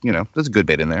 it's like, there's a good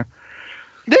bit in there.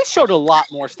 They showed a lot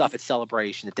more stuff at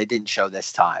Celebration that they didn't show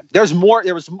this time. There's more.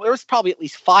 There was probably at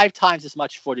least 5 times as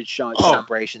much footage shown at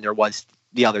Celebration there was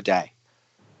the other day.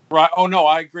 Right. Oh, no,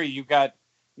 I agree. You got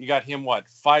him,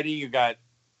 fighting. You got,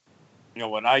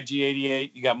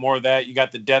 IG-88. You got more of that. You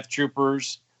got the Death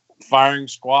Troopers, firing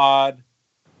squad.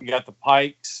 You got the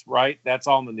Pikes, right? That's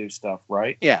all in the new stuff,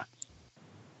 right? Yeah.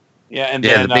 Yeah, and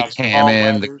then the big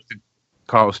cannon,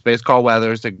 Space Carl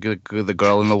Weathers, the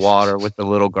girl in the water with the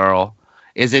little girl.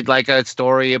 Is it like a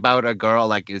story about a girl?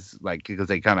 Because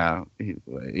they kind of,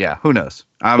 who knows?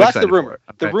 That's the rumor.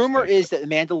 The rumor is that the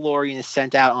Mandalorian is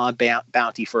sent out on a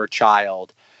bounty for a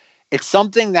child. It's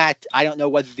something that I don't know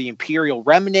whether the Imperial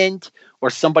remnant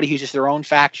or somebody who's just their own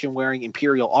faction wearing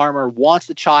Imperial armor wants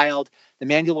the child. The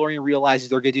Mandalorian realizes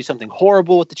they're going to do something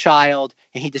horrible with the child,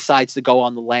 and he decides to go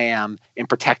on the lam and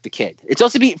protect the kid. It's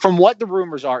supposed to be, from what the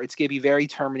rumors are, it's going to be very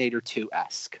Terminator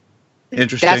 2-esque.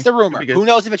 Interesting. That's the rumor. Who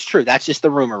knows if it's true? That's just the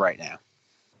rumor right now.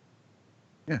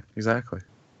 Yeah, exactly.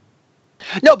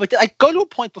 No, but I go to a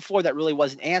point before that really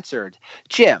wasn't answered.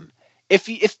 Jim, if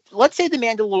let's say the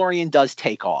Mandalorian does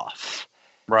take off,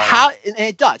 right? And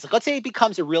it does. Let's say it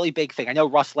becomes a really big thing. I know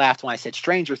Russ laughed when I said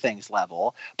Stranger Things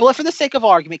level, but for the sake of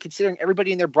argument, considering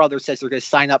everybody and their brother says they're going to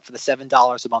sign up for the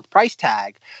 $7 a month price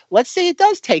tag, let's say it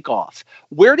does take off.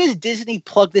 Where does Disney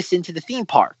plug this into the theme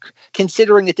park?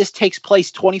 Considering that this takes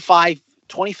place 25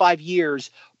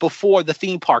 years before the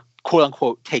theme park, quote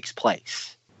unquote, takes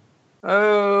place.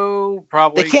 Oh,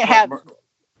 probably. They can't have.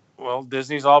 Well,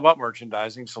 Disney's all about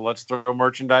merchandising, so let's throw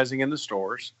merchandising in the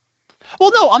stores.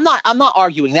 Well, no, I'm not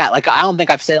arguing that. Like, I don't think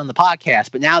I've said on the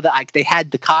podcast, but now that they had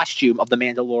the costume of the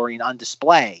Mandalorian on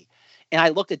display, and I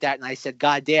looked at that and I said,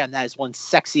 God damn, that is one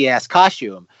sexy ass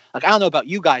costume. Like, I don't know about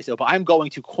you guys though, but I'm going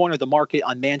to corner the market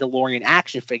on Mandalorian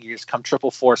action figures come Triple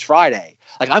Force Friday.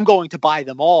 Like, I'm going to buy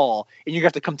them all, and you're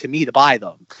going to have to come to me to buy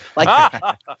them.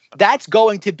 Like, that's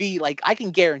going to be like, I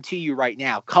can guarantee you right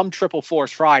now, come Triple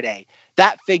Force Friday,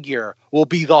 that figure will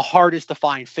be the hardest to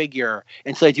find figure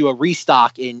until they do a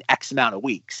restock in X amount of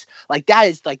weeks. Like, that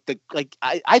is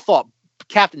I thought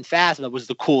Captain Phasma was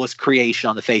the coolest creation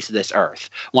on the face of this earth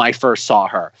when I first saw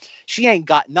her. She ain't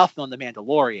got nothing on the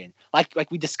Mandalorian. Like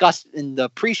we discussed in the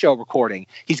pre-show recording,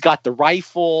 he's got the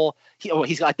rifle.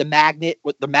 He's got the magnet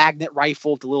with the magnet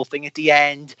rifle, the little thing at the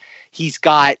end. He's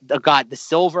got the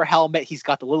silver helmet. He's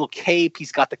got the little cape.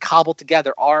 He's got the cobbled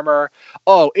together armor.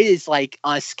 Oh, it is like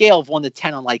on a scale of 1 to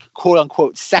 10 on like quote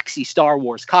unquote sexy Star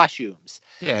Wars costumes.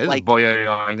 Yeah, this like, is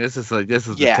boy. This is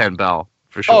the Yeah. 10 bell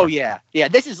for sure. Oh yeah.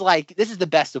 This is the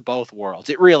best of both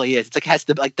worlds. It really is. It's like has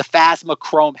the Phasma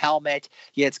chrome helmet.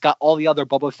 Yeah, it's got all the other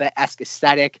Boba Fett-esque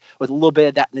aesthetic with a little bit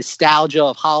of that nostalgia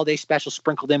of holiday special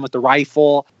sprinkled in with the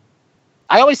rifle.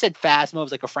 I always said Phasma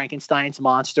was like a Frankenstein's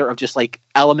monster of just like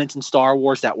elements in Star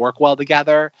Wars that work well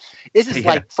together. This is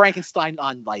like Frankenstein's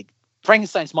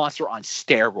monster on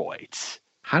steroids.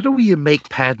 How do we make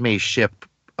Padme's ship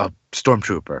a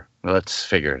stormtrooper? Well, let's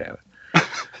figure it out.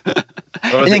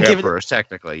 Or And then the give Emperor,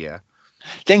 technically, yeah.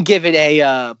 Then give it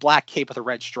a black cape with a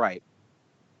red stripe.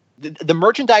 The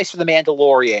merchandise for The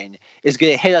Mandalorian is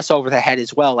going to hit us over the head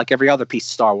as well, like every other piece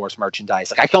of Star Wars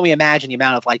merchandise. Like I can only imagine the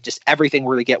amount of like just everything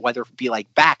we're going to get, whether it be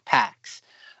like backpacks.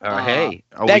 Hey,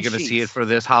 are we bed going to see it sheets. for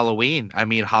this Halloween? I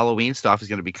mean, Halloween stuff is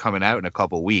going to be coming out in a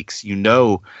couple weeks. You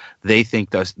know, they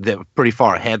think they're pretty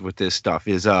far ahead with this stuff.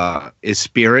 Is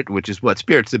Spirit, which is what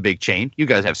Spirit's the big chain. You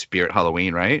guys have Spirit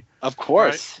Halloween, right? Of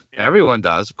course. Right. Yeah. Everyone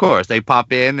does, of course. They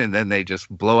pop in and then they just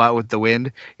blow out with the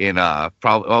wind. In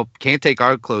can't take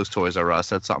our clothes, Toys R Us.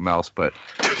 That's something else. But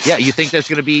yeah, you think there's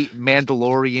going to be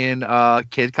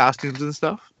Mandalorian kid costumes and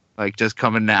stuff like just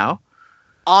coming now?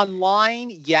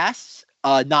 Online, yes.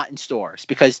 Not in stores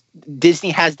because Disney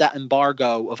has that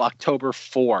embargo of October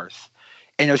 4th,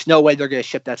 and there's no way they're going to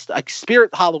ship that stuff. Like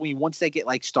Spirit Halloween, once they get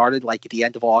like started, like at the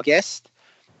end of August,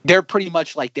 they're pretty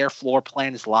much like their floor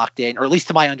plan is locked in, or at least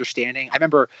to my understanding. I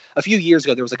remember a few years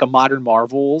ago there was like a Modern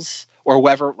Marvels or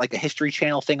whatever, like a History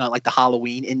Channel thing on like the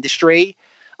Halloween industry.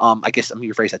 I guess I'm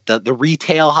going to rephrase that the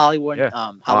retail Hollywood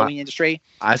Halloween industry.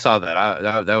 I saw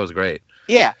that. That was great.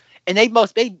 Yeah. And they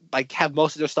like have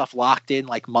most of their stuff locked in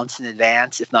like months in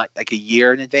advance, if not like a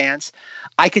year in advance.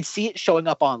 I could see it showing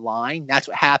up online. That's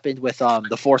what happened with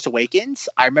The Force Awakens.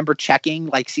 I remember checking,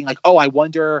 like seeing like, oh, I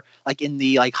wonder like in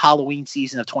the like Halloween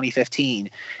season of 2015,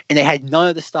 and they had none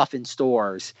of the stuff in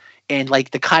stores, and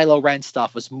like the Kylo Ren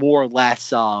stuff was more or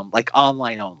less like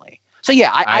online only. So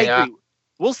yeah, I agree.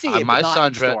 We'll see it, but not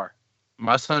in store.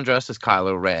 My son dressed as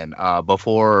Kylo Ren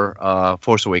before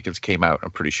Force Awakens came out. I'm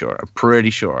pretty sure.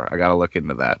 I got to look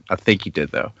into that. I think he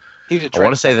did, though. I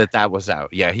want to say that was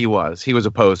out. Yeah, he was. He was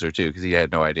a poser, too, because he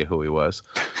had no idea who he was.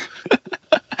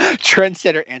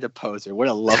 Trendsetter and a poser. What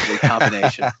a lovely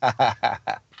combination. But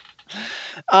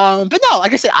no,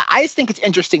 like I said, I just think it's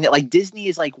interesting that like Disney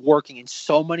is like working in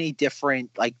so many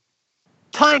different like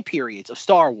time periods of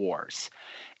Star Wars.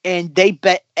 And they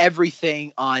bet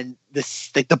everything on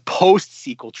this, like the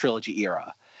post-sequel trilogy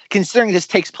era, considering this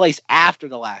takes place after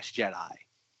The Last Jedi.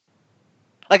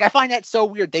 Like, I find that so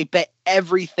weird. They bet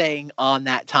everything on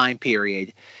that time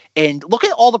period. And look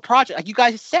at all the projects, like you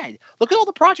guys said. Look at all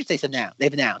the projects they've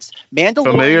announced.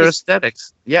 Mandalorian. Familiar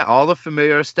aesthetics. Yeah, all the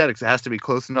familiar aesthetics. It has to be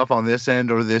close enough on this end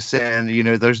or this end. You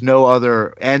know, there's no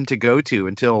other end to go to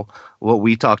until what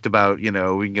we talked about, you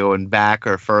know, we can go in back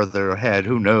or further ahead.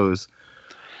 Who knows?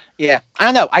 Yeah, I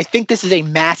don't know. I think this is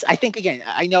I think, again,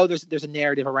 I know there's a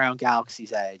narrative around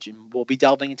Galaxy's Edge, and we'll be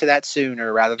delving into that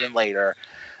sooner rather than later.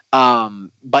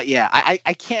 But yeah,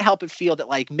 I can't help but feel that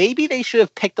like maybe they should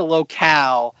have picked a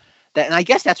locale that, and I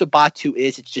guess that's what Batu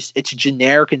is. It's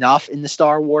generic enough in the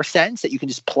Star Wars sense that you can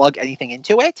just plug anything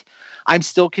into it. I'm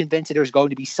still convinced that there's going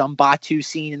to be some Batu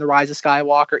scene in the Rise of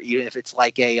Skywalker, even if it's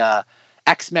like a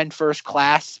X-Men First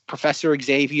Class, Professor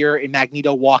Xavier and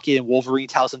Magneto walk in and Wolverine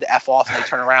tells them to F off and they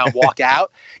turn around and walk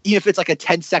out. Even if it's like a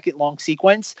 10-second long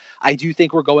sequence, I do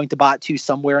think we're going to Batu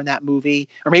somewhere in that movie,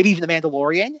 or maybe even The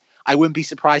Mandalorian. I wouldn't be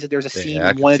surprised if there's a scene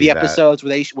in one of the episodes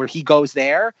where he goes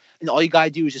there, and all you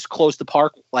gotta do is just close the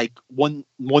park like one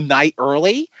night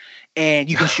early,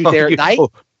 and you can shoot there at night.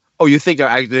 Oh, you think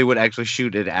they would actually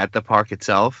shoot it at the park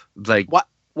itself? Like, what?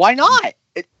 Why not?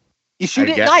 You shoot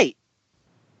it at night.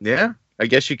 Yeah. I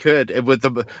guess you could.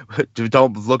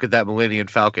 Don't look at that Millennium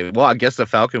Falcon. Well, I guess the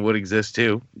Falcon would exist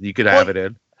too. You could have it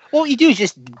in. Well, you do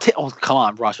just. Come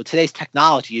on, Russ. With today's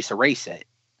technology, you just erase it.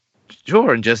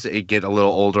 Sure, and just get a little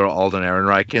older Alden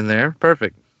Ehrenreich in there.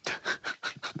 Perfect.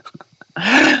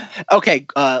 Okay,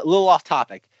 a little off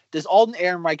topic. Does Alden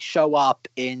Ehrenreich show up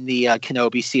in the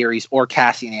Kenobi series or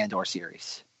Cassian Andor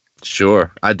series?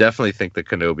 Sure, I definitely think the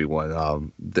Kenobi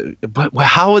one. But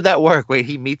how would that work? Wait,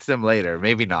 he meets them later.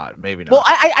 Maybe not. Maybe not. Well,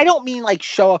 I don't mean like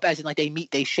show up as in like they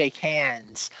meet, they shake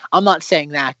hands. I'm not saying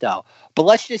that though. But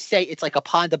let's just say it's like a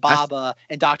Ponda Baba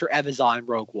and Dr. Evazan in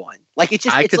Rogue One. Like it's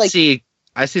just I it's could like see.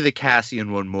 I see the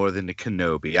Cassian one more than the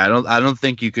Kenobi. I don't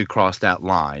think you could cross that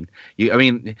line.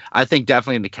 I think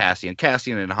definitely in the Cassian.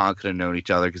 Cassian and Han could have known each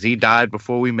other because he died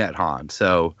before we met Han.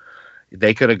 So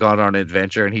they could have gone on an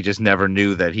adventure, and he just never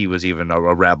knew that he was even a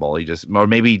rebel. Or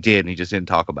maybe he did, and he just didn't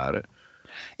talk about it.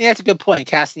 Yeah, that's a good point.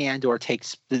 Cassian Andor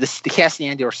the Cassian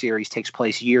Andor series takes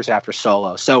place years after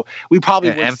Solo, so we probably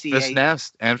would see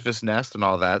Enfys Nest, and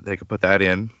all that. They could put that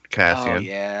in Cassian. Oh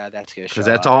yeah, that's good because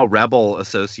that's all rebel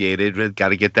associated. We've got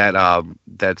to get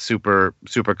that super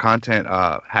content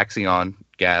Haxion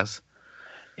gas.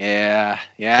 Yeah.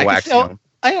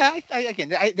 Again,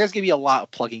 there's gonna be a lot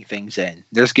of plugging things in.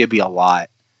 There's gonna be a lot.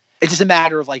 It's just a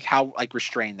matter of like how like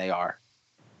restrained they are.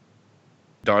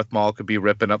 Darth Maul could be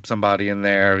ripping up somebody in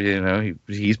there.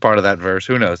 He's part of that verse.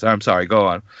 Who knows? I'm sorry. Go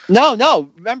on.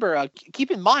 No. Remember, keep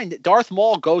in mind that Darth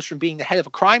Maul goes from being the head of a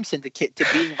crime syndicate to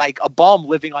being like a bum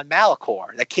living on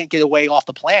Malachor that can't get away off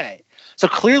the planet. So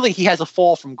clearly, he has a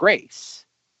fall from grace.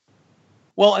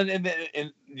 Well,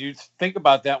 and you think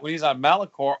about that when he's on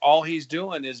Malachor, all he's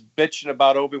doing is bitching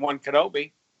about Obi-Wan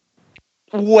Kenobi.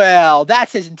 Well,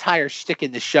 that's his entire shtick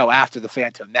in the show after the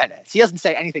Phantom Menace. He doesn't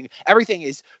say anything. Everything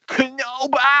is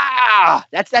Kenobi.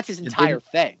 That's his entire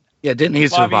thing. Yeah, didn't he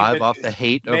survive off the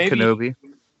hate of Kenobi?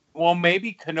 Well,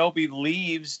 maybe Kenobi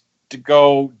leaves to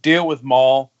go deal with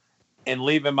Maul and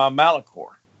leave him on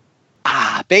Malachor.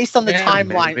 Based on the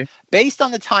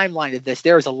timeline of this,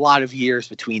 there is a lot of years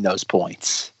between those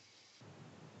points.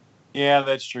 Yeah,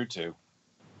 that's true too.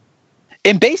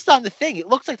 And based on the thing, it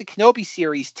looks like the Kenobi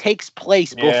series takes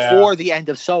place before the end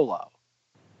of Solo.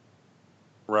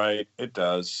 Right, it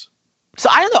does. So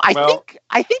I don't know.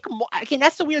 I think again,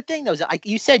 that's the weird thing, though. Like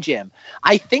you said, Jim,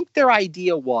 I think their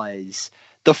idea was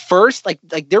the first, like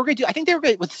they were going to do. I think they were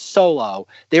going with Solo.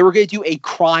 They were going to do a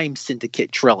crime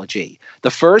syndicate trilogy. The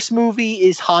first movie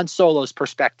is Han Solo's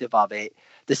perspective of it.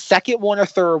 The second one or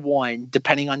third one,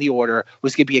 depending on the order,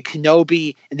 was going to be a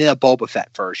Kenobi and then a Boba Fett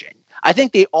version. I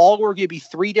think they all were going to be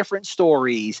 3 different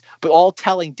stories, but all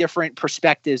telling different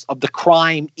perspectives of the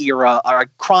crime era or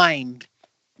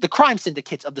the crime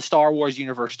syndicates of the Star Wars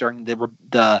universe during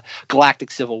the Galactic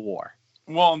Civil War.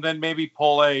 Well, and then maybe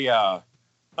pull an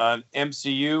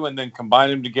MCU and then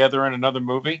combine them together in another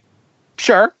movie.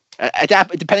 Sure,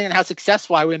 depending on how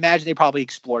successful, I would imagine they probably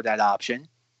explored that option.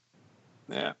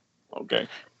 Yeah. Okay.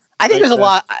 I think there's a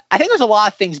lot. I think there's a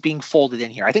lot of things being folded in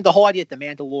here. I think the whole idea that the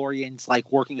Mandalorians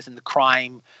like working within the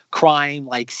crime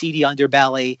like seedy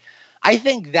underbelly. I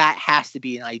think that has to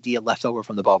be an idea left over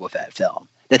from the Boba Fett film.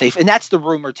 And that's the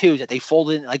rumor too, that they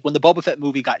folded in, like when the Boba Fett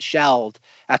movie got shelved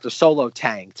after Solo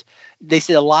tanked. They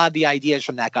said a lot of the ideas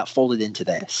from that got folded into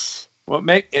this. Well,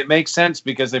 it makes sense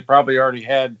because they probably already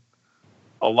had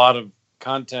a lot of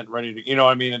content ready to,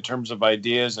 in terms of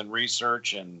ideas and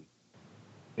research, and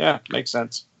yeah, makes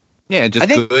sense. Yeah,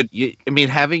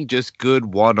 having just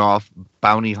good one-off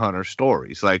bounty hunter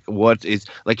stories, like what is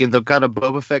like in the kind of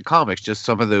Boba Fett comics, just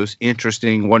some of those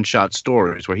interesting one-shot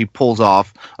stories where he pulls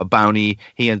off a bounty,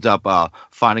 he ends up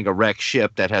finding a wrecked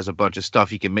ship that has a bunch of stuff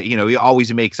he can make. He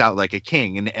always makes out like a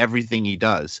king in everything he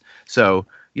does. So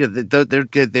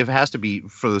there has to be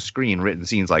for the screen written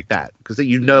scenes like that because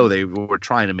they were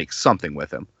trying to make something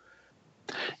with him.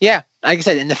 Yeah, like I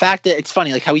said, and the fact that it's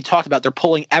funny, like how we talked about, they're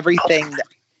pulling everything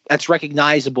that's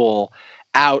recognizable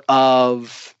out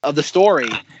of the story.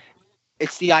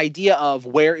 It's the idea of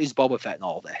where is Boba Fett in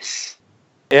all this?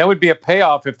 It would be a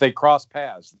payoff if they cross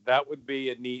paths. That would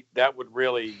be that would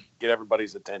really get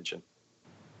everybody's attention.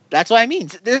 That's what I mean.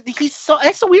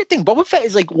 That's the weird thing. Boba Fett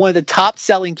is like one of the top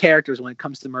selling characters when it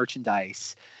comes to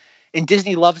merchandise. And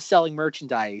Disney loves selling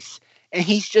merchandise. And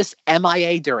he's just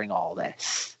MIA during all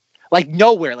this. Like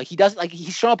nowhere. Like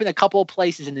he's shown up in a couple of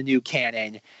places in the new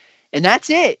canon. And that's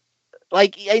it.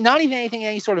 Like, not even anything in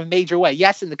any sort of major way.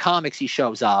 Yes, in the comics he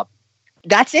shows up.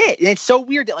 That's it. And it's so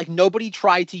weird that, like, nobody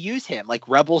tried to use him. Like,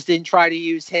 Rebels didn't try to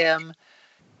use him.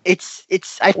 I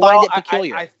find it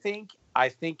peculiar. I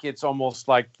think it's almost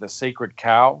like the sacred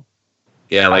cow.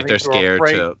 Yeah, like they're scared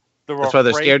to. That's why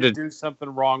they're scared to do something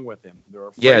wrong with him.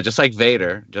 Yeah, just like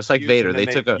Vader.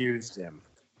 They used him.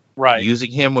 Right.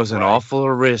 Using him was an awful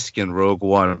risk in Rogue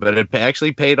One, but it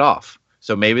actually paid off.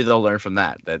 So maybe they'll learn from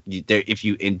that. If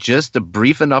you in just a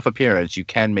brief enough appearance, you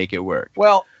can make it work.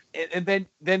 Well, and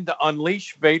then to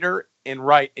unleash Vader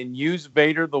and use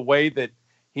Vader the way that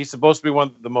he's supposed to be one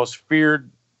of the most feared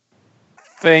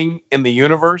thing in the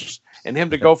universe. and him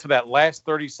to go for that last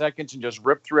 30 seconds and just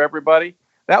rip through everybody,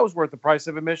 that was worth the price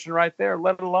of admission right there,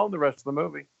 let alone the rest of the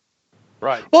movie.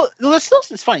 Right. Well,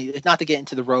 it's funny, it's not to get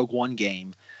into the Rogue One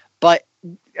game, but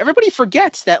everybody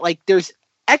forgets that like there's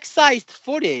excised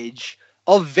footage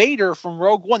of Vader from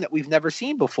Rogue One that we've never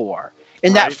seen before.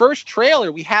 In that first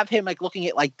trailer, we have him like looking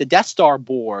at like the Death Star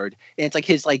board, and it's like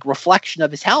his like reflection of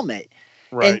his helmet.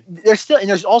 Right. And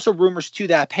there's also rumors too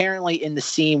that apparently in the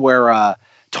scene where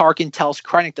Tarkin tells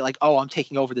Krennic that like, oh, I'm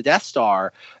taking over the Death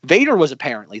Star, Vader was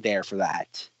apparently there for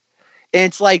that. And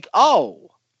it's like, oh,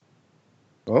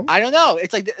 I don't know.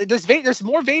 It's like there's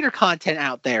more Vader content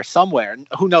out there somewhere.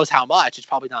 Who knows how much? It's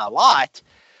probably not a lot.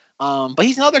 But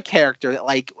he's another character that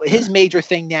like his major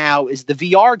thing now is the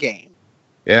VR game.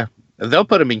 Yeah, they'll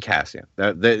put him in Cassian.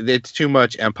 It's too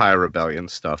much Empire Rebellion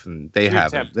stuff, and they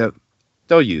have him.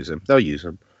 They'll use him.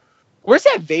 Where's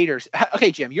that Vader's?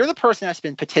 Okay, Jim, you're the person that's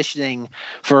been petitioning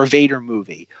for a Vader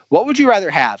movie. What would you rather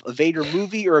have, a Vader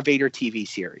movie or a Vader TV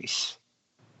series?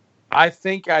 I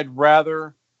think I'd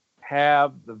rather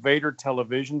have the Vader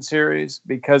television series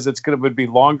because would be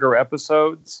longer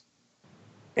episodes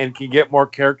and can get more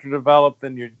character developed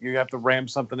than you have to ram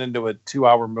something into a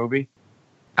 2-hour movie.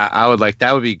 I would like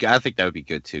that. I think that would be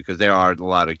good too, because there are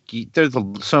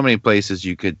so many places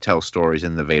you could tell stories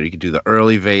in the Vader. You could do the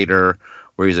early Vader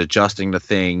where he's adjusting to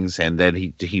things, and then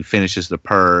he finishes the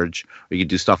purge. Or you could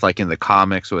do stuff like in the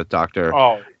comics with Dr.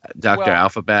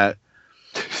 Alphabet.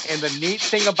 And the neat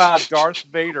thing about Darth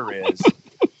Vader is,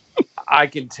 I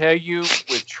can tell you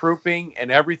with trooping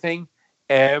and everything,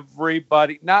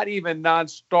 everybody, not even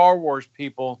non-Star Wars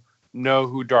people, know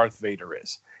who Darth Vader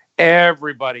is.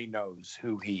 Everybody knows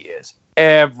who he is.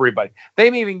 Everybody.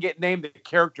 They may even get named the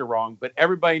character wrong, but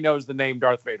everybody knows the name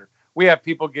Darth Vader. We have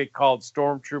people get called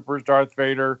Stormtroopers Darth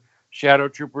Vader, Shadow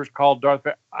Troopers called Darth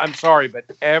Vader. I'm sorry, but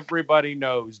everybody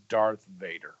knows Darth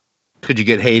Vader. Could you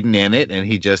get Hayden in it and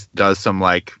he just does some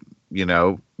like,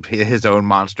 his own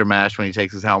monster mash when he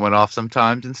takes his helmet off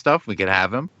sometimes and stuff? We could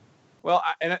have him. Well,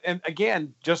 and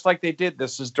again, just like they did,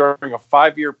 this is during a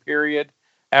 5-year period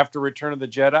after Return of the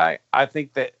Jedi. I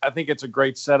think it's a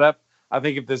great setup. I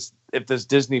think if this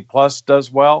Disney Plus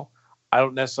does well, I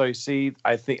don't necessarily see.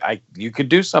 I think you could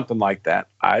do something like that.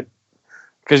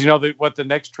 Because what the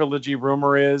next trilogy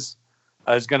rumor is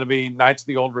going to be Knights of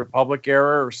the Old Republic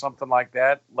era or something like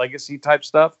that, legacy type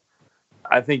stuff.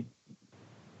 I think,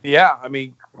 I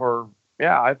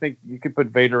think you could put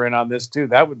Vader in on this too.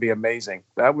 That would be amazing.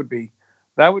 That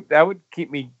would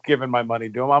keep me giving my money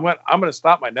to him. I'm going to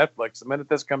stop my Netflix the minute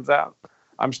this comes out.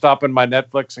 I'm stopping my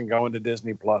Netflix and going to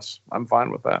Disney Plus. I'm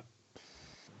fine with that.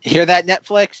 You hear that,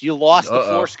 Netflix? You lost the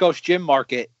Force Ghost Gym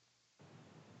market.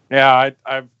 Yeah,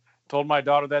 I've told my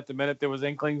daughter that the minute there was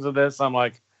inklings of this, I'm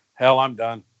like, hell, I'm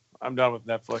done. I'm done with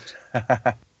Netflix.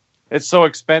 It's so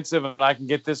expensive, and I can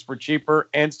get this for cheaper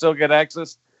and still get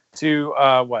access to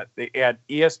they add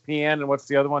ESPN and what's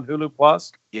the other one? Hulu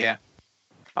Plus. Yeah.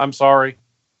 I'm sorry.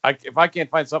 If I can't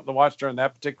find something to watch during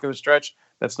that particular stretch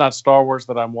that's not Star Wars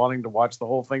that I'm wanting to watch the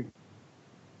whole thing,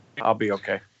 I'll be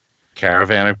okay.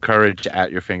 Caravan of Courage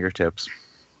at your fingertips.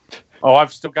 Oh,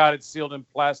 I've still got it sealed in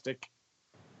plastic.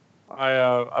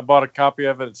 I bought a copy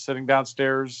of it. It's sitting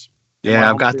downstairs. Yeah,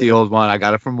 I've got the old one. I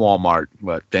got it from Walmart,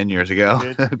 10 years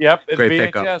ago. Yep, it's Great VHS.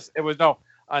 Pickup. It was on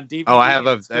DVD. Oh, I have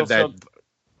that.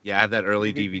 Yeah, I have that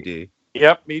early DVD.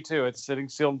 Yep, me too. It's sitting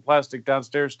sealed in plastic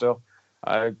downstairs still.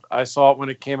 I saw it when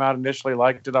it came out initially,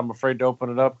 liked it. I'm afraid to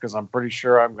open it up because I'm pretty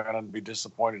sure I'm going to be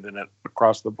disappointed in it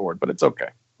across the board, but it's okay.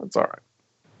 It's all right.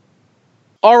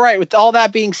 All right, with all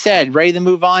that being said, ready to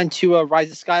move on to Rise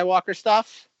of Skywalker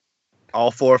stuff? All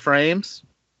 4 frames?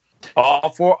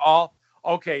 All.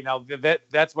 Okay, now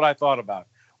that's what I thought about.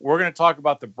 We're going to talk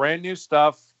about the brand new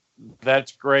stuff.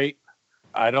 That's great.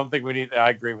 I don't think I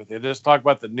agree with you. Just talk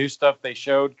about the new stuff they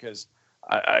showed because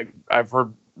I've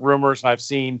heard rumors and I've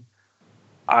seen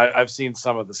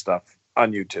some of the stuff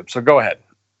on YouTube. So go ahead.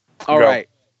 All right.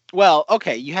 Well,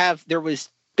 okay. There was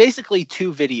basically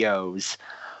 2 videos.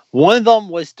 One of them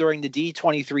was during the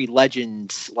D23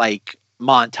 Legends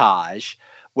montage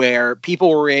where people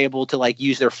were able to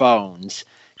use their phones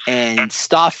and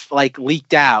stuff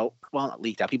leaked out. Well, not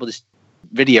leaked out. People just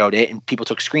videoed it and people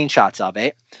took screenshots of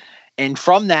it. And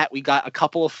from that, we got a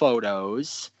couple of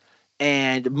photos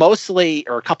and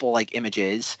a couple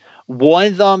images. One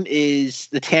of them is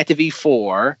the Tantive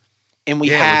V4, and we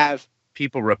have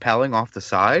people rappelling off the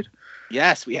side.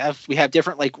 Yes, we have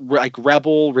different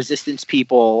rebel resistance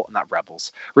people, not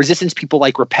rebels, resistance people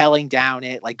rappelling down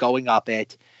it, going up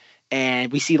it,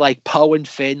 and we see Poe and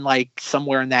Finn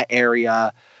somewhere in that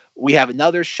area. We have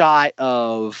another shot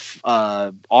of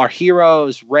our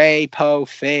heroes, Rey, Poe,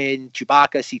 Finn,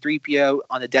 Chewbacca, C-3PO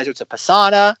on the deserts of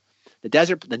Pasana,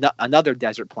 another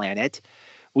desert planet.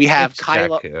 We have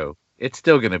Kylo. Jakku. It's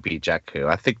still going to be Jakku.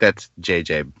 I think that's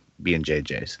JJ being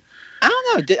JJ's. I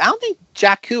don't know. I don't think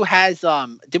Jakku has.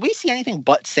 Did we see anything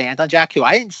but sand on Jakku?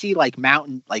 I didn't see like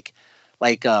mountain, like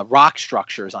rock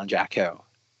structures on Jakku.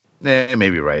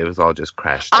 Maybe right. It was all just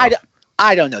crashed.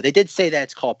 I don't know. They did say that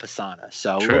it's called Pasana,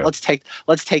 so True. let's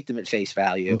take them at face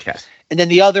value. Okay. And then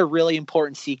the other really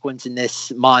important sequence in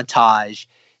this montage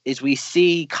is we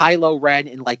see Kylo Ren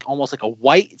in like almost like a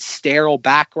white sterile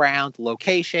background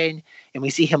location, and we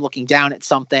see him looking down at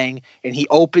something, and he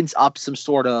opens up some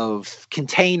sort of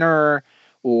container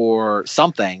or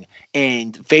something,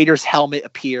 and Vader's helmet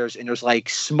appears, and there's like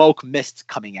smoke mist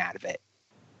coming out of it.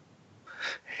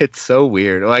 It's so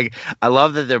weird. Like, I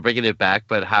love that they're bringing it back,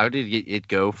 but how did it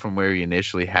go from where you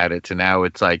initially had it to now?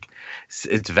 It's like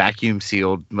it's vacuum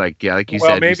sealed. Like, yeah, like you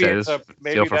said, maybe it's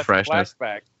maybe for that's freshness. a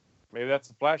flashback. Maybe that's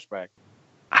a flashback.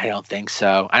 I don't think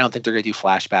so. I don't think they're gonna do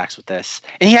flashbacks with this.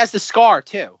 And he has the scar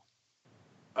too.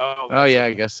 Oh yeah,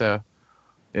 I guess so.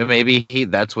 Yeah, maybe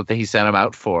that's what he sent him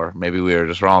out for. Maybe we were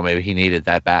just wrong. Maybe he needed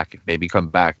that back. Maybe come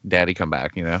back, Daddy, come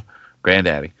back. You know,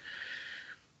 Granddaddy.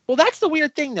 Well, that's the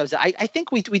weird thing, though. I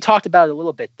think we talked about it a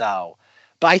little bit, though.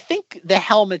 But I think the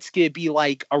helmet's going to be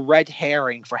like a red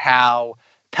herring for how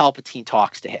Palpatine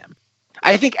talks to him.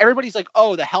 I think everybody's like,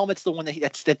 oh, the helmet's the one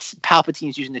that's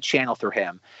Palpatine's using the channel through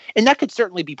him. And that could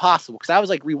certainly be possible, because I was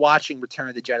like rewatching Return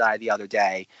of the Jedi the other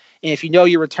day. And if you know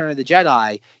your Return of the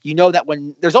Jedi, you know that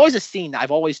when there's always a scene that I've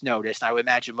always noticed, and I would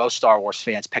imagine most Star Wars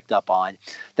fans picked up on,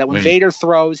 that when Vader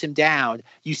throws him down,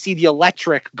 you see the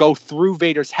electric go through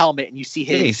Vader's helmet, and you see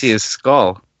his... Yeah, you see his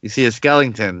skull. You see his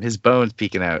skeleton, his bones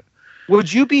peeking out.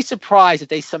 Would you be surprised if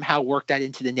they somehow worked that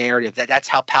into the narrative, that's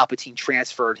how Palpatine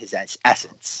transferred his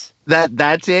essence?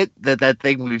 That's it. That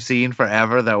thing we've seen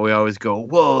forever that we always go,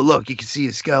 whoa, look, you can see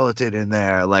a skeleton in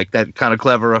there. Like, that kind of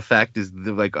clever effect is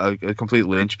like a complete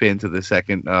linchpin to the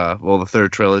the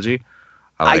third trilogy.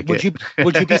 Would you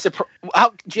be surprised?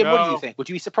 Jim, No. what do you think? Would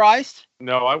you be surprised?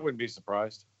 No, I wouldn't be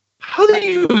surprised. How do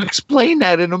you explain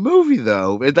that in a movie,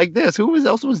 though? It's like this. Who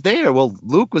else was there? Well,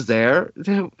 Luke was there.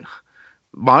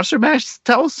 Monster Mash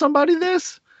tells somebody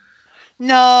this?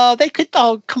 No, they could.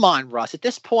 Oh, come on, Russ. At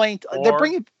this point, Or-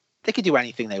 they could do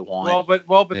anything they want. But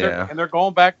Yeah. they're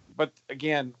going back. But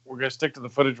again, we're going to stick to the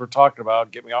footage we're talking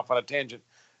about. Get me off on a tangent.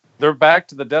 They're back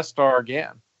to the Death Star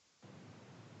again.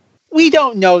 We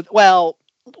don't know. Well,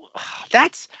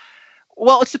 it's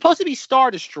supposed to be Star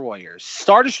Destroyers.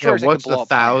 Star Destroyers. Yeah, what's that could blow the up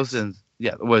planets. thousands?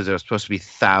 Yeah, was there supposed to be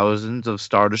thousands of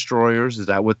Star Destroyers? Is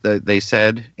that what they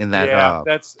said in that? Yeah,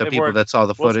 that's the people that saw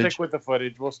the We'll footage. stick with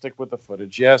the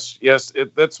footage. Yes.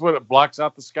 That's what it blocks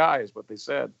out the sky, is what they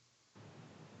said.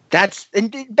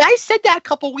 And I said that a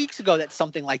couple weeks ago that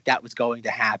something like that was going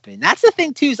to happen. That's the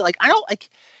thing too. Is like I don't like.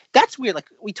 That's weird. Like,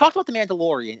 we talked about the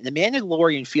Mandalorian, and the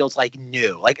Mandalorian feels like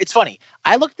new. Like, it's funny.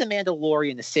 I looked at the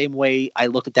Mandalorian the same way I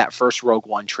looked at that first Rogue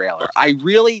One trailer. I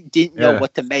really didn't know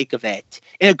what to make of it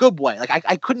in a good way. Like,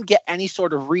 I couldn't get any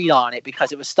sort of read on it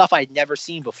because it was stuff I'd never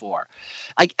seen before.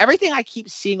 Like, everything I keep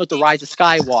seeing with the Rise of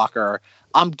Skywalker,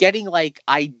 I'm getting like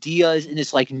ideas and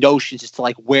just like notions as to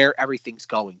like where everything's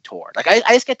going toward. Like, I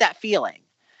just get that feeling.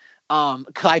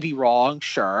 Could I be wrong?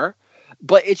 Sure.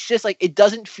 But it's just like, it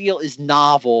doesn't feel as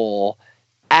novel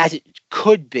as it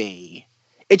could be.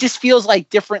 It just feels like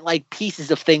different like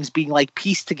pieces of things being like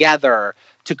pieced together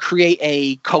to create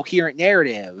a coherent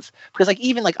narrative. Because like,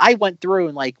 even like I went through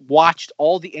and like watched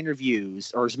all the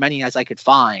interviews, or as many as I could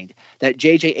find, that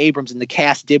J.J. Abrams and the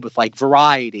cast did with like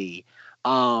Variety,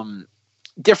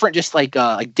 different just like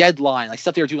Deadline, like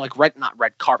stuff they were doing, like not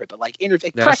red carpet, but like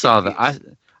interviews. Yeah, I saw that.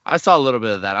 I saw a little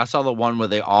bit of that. I saw the one where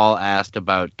they all asked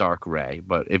about Dark Ray,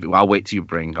 but I'll wait till you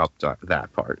bring up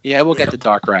that part. Yeah, we'll get to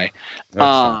Dark Ray.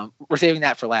 Fine. We're saving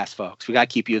that for last, folks. We got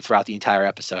to keep you throughout the entire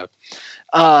episode.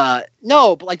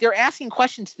 No, but like they're asking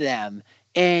questions to them,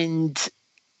 and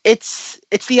it's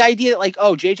the idea that like,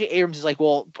 oh, J.J. Abrams is like,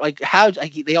 well, like how?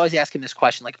 Like, they always ask him this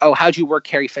question, like, oh, how'd you work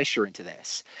Carrie Fisher into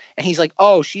this? And he's like,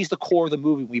 oh, she's the core of the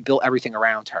movie. We built everything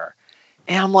around her,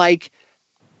 and I'm like.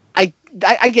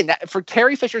 I get that. For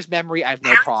Carrie Fisher's memory, I have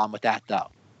no problem with that, though.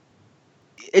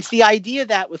 It's the idea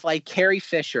that with like Carrie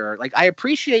Fisher, like I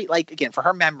appreciate like, again, for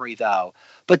her memory though,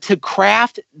 but to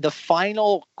craft the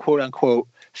final quote unquote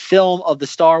film of the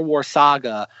Star Wars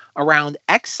saga around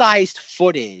excised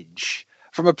footage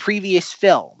from a previous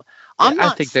film. I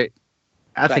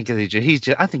think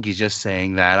he's just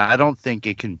saying that. I don't think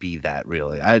it can be that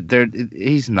really.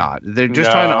 He's not. They're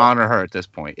just trying to honor her at this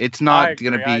point. It's not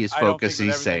going to be his focus.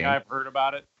 He's saying. I've heard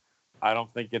about it. I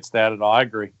don't think it's that at all. I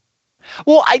agree.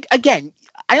 Well, I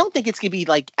don't think it's gonna be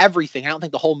like everything. I don't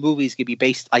think the whole movie is gonna be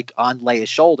based like on Leia's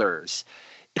shoulders,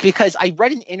 because I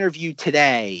read an interview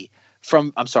today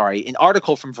an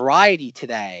article from Variety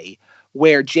today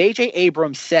where J.J.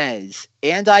 Abrams says,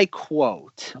 and I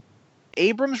quote,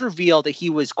 Abrams revealed that he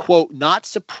was, quote, not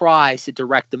surprised to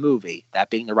direct the movie, that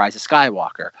being The Rise of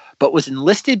Skywalker, but was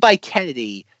enlisted by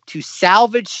Kennedy to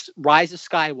salvage Rise of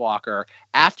Skywalker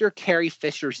after Carrie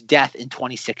Fisher's death in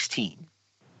 2016.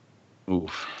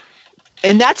 Oof.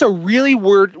 And that's a really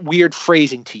weird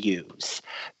phrasing to use,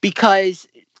 because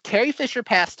Carrie Fisher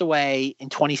passed away in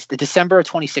December of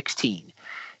 2016.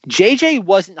 JJ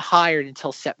wasn't hired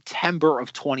until September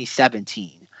of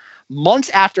 2017, months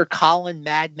after Colin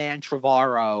Madman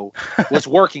Trevorrow was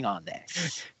working on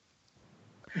this.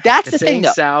 That's the thing,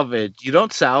 though. Salvage. You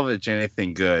don't salvage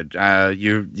anything good.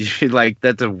 You like,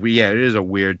 that's it is a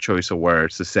weird choice of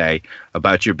words to say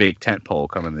about your big tentpole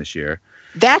coming this year.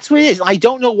 That's what it is. I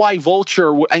don't know why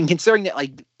Vulture, and considering that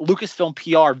like Lucasfilm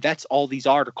PR vets all these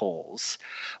articles,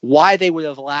 why they would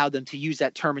have allowed them to use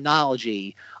that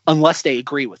terminology unless they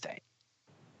agree with it.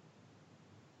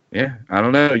 Yeah, I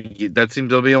don't know. That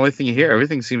seems to be the only thing you hear.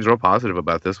 Everything seems real positive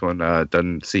about this one. It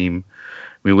doesn't seem.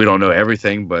 I mean, we don't know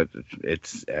everything, but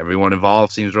it's everyone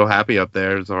involved seems real happy up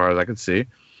there as far as I can see.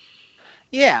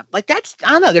 Yeah, like that's,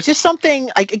 I don't know. There's just something,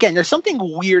 like, again, there's something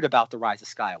weird about The Rise of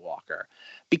Skywalker,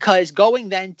 because going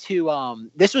then to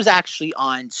this was actually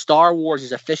on Star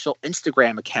Wars' official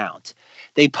Instagram account.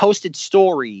 They posted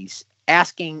stories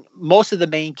asking most of the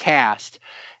main cast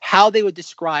how they would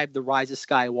describe The Rise of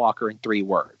Skywalker in 3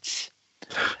 words.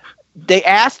 They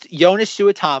asked Jonas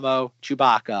Suetamo,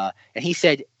 Chewbacca, and he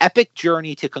said epic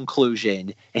journey to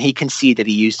conclusion, and he conceded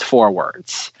he used 4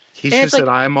 words. He just said,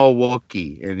 I'm a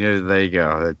Wookiee, and there you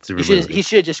go. That's he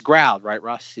should have just growled, right,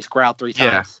 Russ? Just growled 3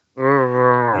 times.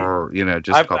 Yeah.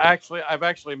 Just I've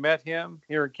actually met him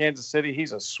here in Kansas City.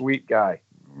 He's a sweet guy.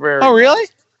 Oh, really?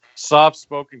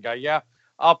 Soft-spoken guy. Yeah,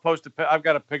 I'll post I've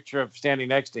got a picture of standing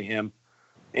next to him,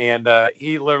 and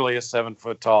he literally is 7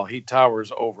 foot tall. He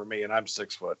towers over me, and I'm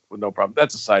 6 foot with no problem.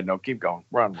 That's a side note. Keep going.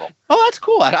 We're on roll. Oh, that's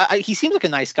cool. He seems like a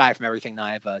nice guy from everything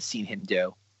that I've seen him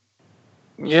do.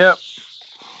 Yep.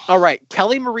 All right.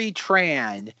 Kelly Marie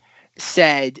Tran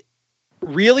said,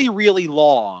 really, really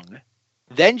long.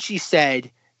 Then she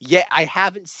said, yeah, I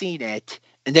haven't seen it.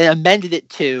 And then amended it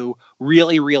to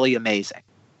really, really amazing.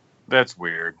 That's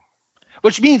weird.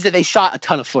 Which means that they shot a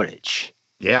ton of footage.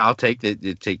 Yeah, I'll take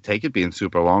it. Take it being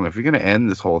super long. If you're going to end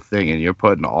this whole thing and you're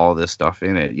putting all this stuff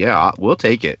in it, we'll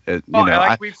take it.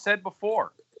 We've said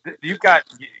before, you've got,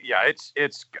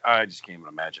 it's. I just can't even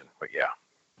imagine, but yeah.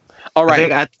 All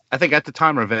right. I think at the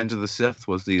time, Revenge of the Sith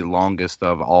was the longest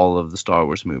of all of the Star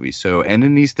Wars movies. So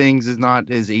ending these things is not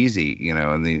as easy,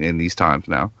 in these times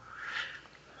now.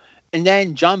 And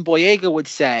then John Boyega would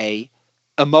say,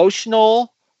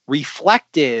 emotional,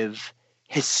 reflective,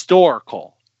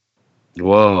 historical.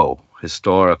 Whoa,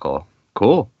 historical.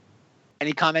 Cool.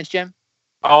 Any comments, Jim?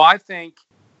 Oh, I think,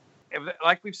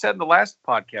 like we've said in the last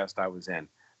podcast I was in,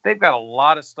 they've got a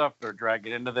lot of stuff they're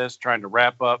dragging into this, trying to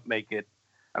wrap up, make it.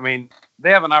 I mean, they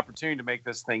have an opportunity to make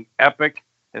this thing epic,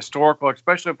 historical,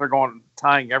 especially if they're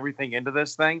tying everything into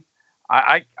this thing.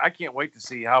 I can't wait to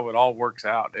see how it all works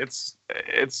out. It's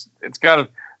got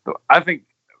to. I think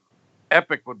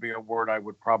epic would be a word I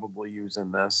would probably use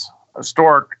in this.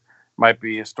 Historic might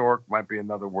be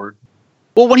another word.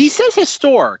 Well, when he says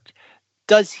historic,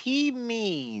 does he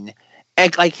mean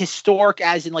like historic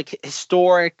as in like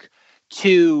historic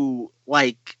to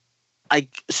like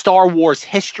Star Wars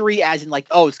history as in like,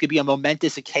 oh, it's going to be a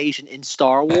momentous occasion in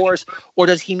Star Wars? Or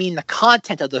does he mean the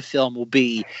content of the film will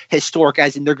be historic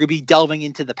as in they're going to be delving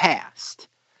into the past?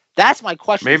 That's my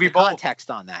question. Maybe the context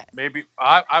on that. Maybe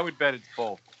I would bet it's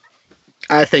both.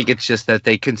 I think it's just that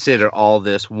they consider all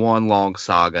this one long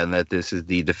saga and that this is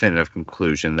the definitive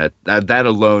conclusion. That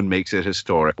alone makes it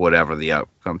historic, whatever the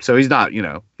outcome. So he's not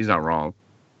wrong.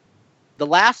 The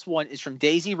last one is from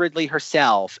Daisy Ridley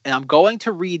herself, and I'm going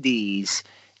to read these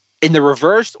in the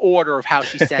reversed order of how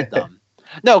she said them.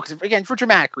 No, because again, for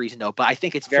dramatic reason, though, but I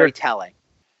think it's very telling.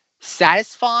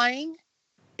 Satisfying,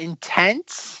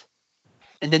 intense,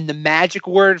 and then the magic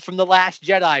word from The Last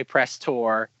Jedi press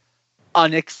tour,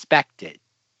 unexpected.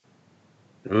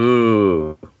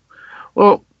 Ooh.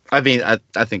 Well, I mean, I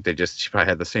think she probably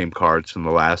had the same cards from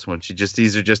the last one.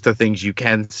 These are just the things you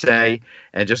can say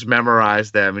and just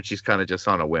memorize them, and she's kind of just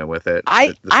on a whim with it.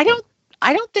 I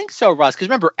don't think so, Russ. Because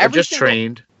remember,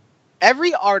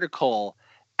 every article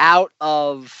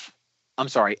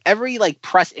every like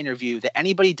press interview that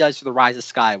anybody does for The Rise of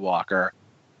Skywalker,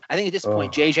 I think at this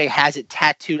point, JJ has it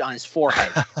tattooed on his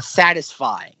forehead.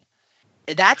 Satisfying.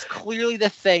 And that's clearly the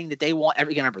thing that they want.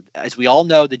 Remember, as we all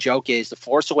know, the joke is The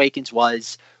Force Awakens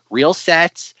was real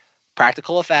sets,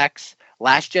 practical effects.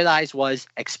 Last Jedi's was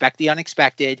expect the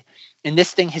unexpected. And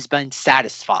this thing has been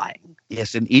satisfying.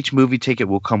 Yes, and each movie ticket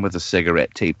will come with a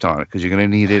cigarette taped on it because you're going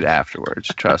to need it afterwards.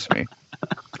 Trust me.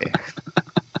 Yeah.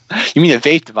 You mean a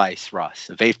vape device, Russ?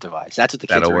 A vape device. That's what the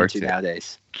kids are into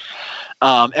nowadays.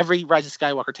 Every Rise of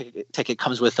Skywalker ticket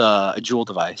comes with a Juul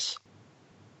device.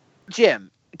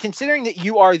 Jim, considering that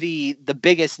you are the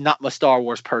biggest not a Star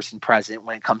Wars person present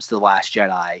when it comes to The Last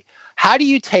Jedi, how do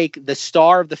you take the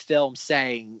star of the film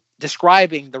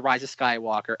describing the Rise of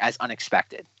Skywalker as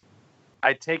unexpected?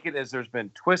 I take it as there's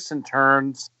been twists and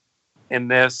turns in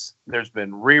this. There's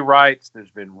been rewrites.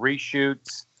 There's been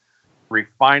reshoots,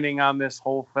 refining on this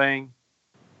whole thing.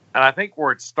 And I think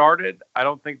where it started, I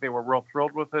don't think they were real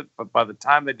thrilled with it. But by the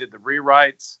time they did the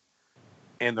rewrites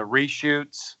and the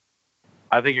reshoots,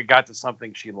 I think it got to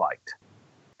something she liked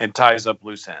and ties up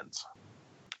loose ends,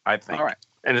 I think. All right.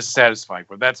 And it's satisfying.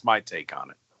 But that's my take on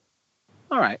it.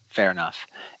 All right, fair enough.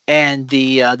 And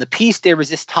the piece de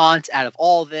resistance out of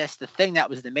all this, the thing that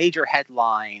was the major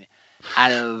headline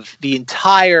out of the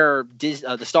entire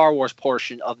the Star Wars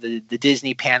portion of the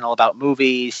Disney panel about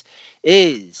movies,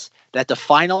 is that the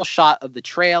final shot of the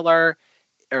trailer,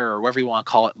 or whatever you want to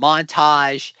call it,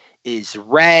 montage, is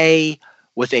Rey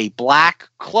with a black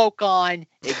cloak on,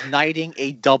 igniting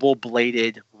a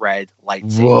double-bladed red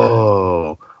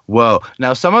lightsaber. Whoa.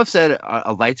 Now, some have said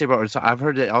a lightsaber, or I've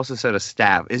heard it also said a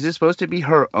staff. Is it supposed to be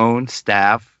her own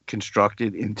staff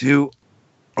constructed into,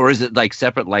 or is it like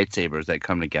separate lightsabers that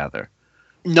come together?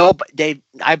 No, but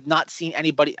I've not seen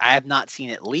anybody. I have not seen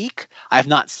it leak. I have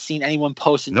not seen anyone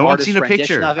post an No one's artist seen a rendition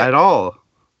picture of it at all.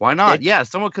 Why not? Yeah,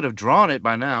 someone could have drawn it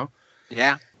by now.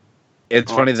 Yeah.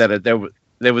 It's funny that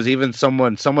there was even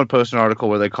someone posted an article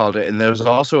where they called it, and there was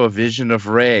also a vision of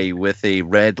Rey with a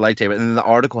red lightsaber, and then the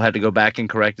article had to go back and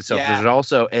correct itself. Yeah. There's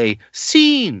also a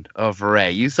scene of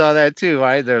Rey. You saw that too,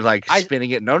 right? They're like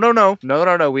spinning it. No.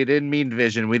 We didn't mean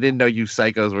vision. We didn't know you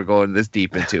psychos were going this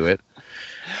deep into it.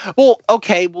 Well,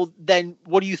 okay. Well, then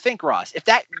what do you think, Ross? If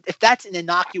that's an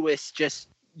innocuous just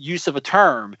use of a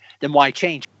term, then why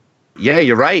change? Yeah,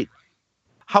 you're right.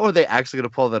 How are they actually going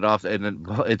to pull that off? And then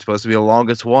it's supposed to be the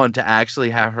longest one to actually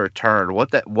have her turn.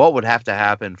 What would have to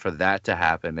happen for that to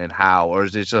happen, and how? Or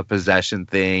is it just a possession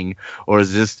thing? Or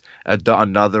is this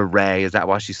another Rey? Is that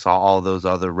why she saw all those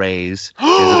other Reys? Is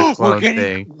it a clone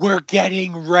thing? We're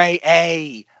getting Rey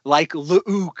A, like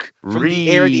Luke from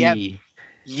the air.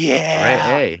 Yeah.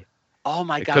 Rey A. Oh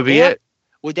my God. Could be it.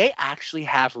 Would they actually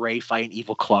have Rey fight an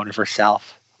evil clone of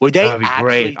herself? Would they? That would be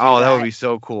great. Oh, that would be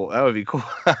so cool. That would be cool.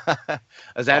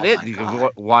 Is that it?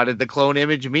 What did the clone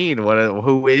image mean?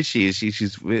 Who is she?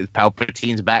 She's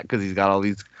Palpatine's back because he's got all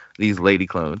these lady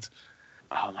clones.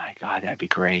 Oh my God, that'd be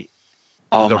great.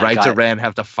 Oh the my Rights God. of Ran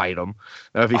have to fight him.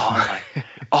 That'd be fun.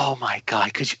 Oh my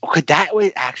God, could that what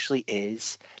it actually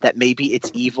is? That maybe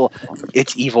it's evil.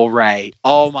 It's evil Rey.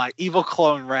 Oh my, evil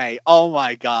clone Rey. Oh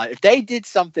my God, if they did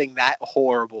something that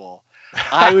horrible,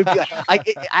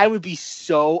 I would be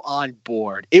so on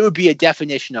board. It would be a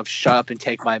definition of shut up and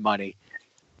take my money.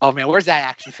 Oh man, where's that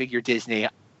action figure, Disney?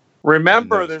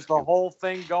 Remember, there's the whole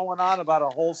thing going on about a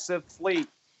whole Sith fleet.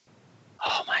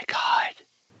 Oh my God.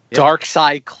 Yep. Dark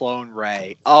Side clone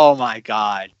Rey. Oh my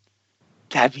God.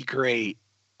 That'd be great.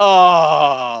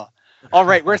 Oh. All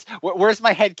right, where's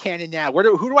my headcanon now?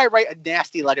 Who do I write a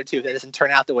nasty letter to that doesn't turn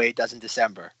out the way it does in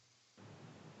December?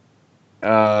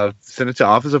 Send it to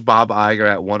Office of Bob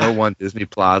Iger at 101 Disney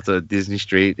Plaza, Disney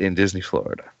Street in Disney,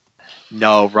 Florida.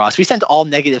 No, Ross. We sent all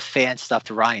negative fan stuff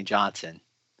to Ryan Johnson.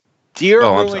 Dear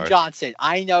Ruin Johnson,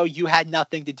 I know you had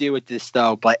nothing to do with this,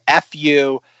 though, but F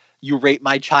you. You raped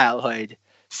my childhood.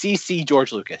 CC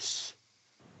George Lucas.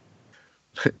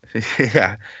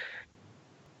 Yeah.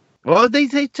 Well, they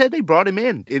said they brought him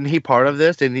in. Isn't he part of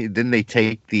this? Didn't they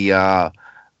take the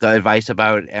advice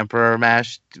about Emperor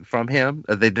Mash from him?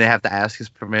 They didn't have to ask his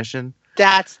permission.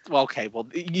 That's okay. Well,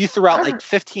 you threw out like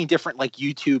 15 different like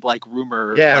YouTube like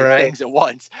rumor things at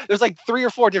once. There's like 3 or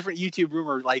 4 different YouTube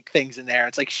rumor like things in there.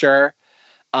 It's like sure,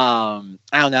 I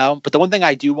don't know. But the one thing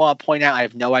I do want to point out, I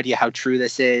have no idea how true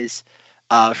this is.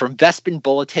 From Bespin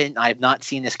Bulletin, I have not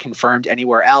seen this confirmed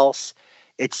anywhere else.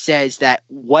 It says that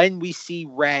when we see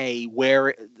Rey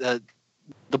wear the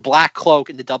black cloak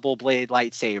and the double-bladed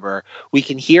lightsaber, we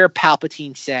can hear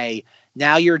Palpatine say,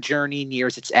 "Now your journey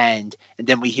nears its end," and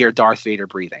then we hear Darth Vader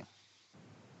breathing.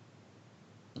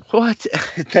 What?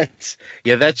 That's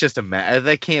just a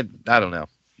that can't. I don't know.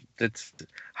 That's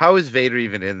how is Vader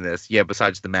even in this? Yeah,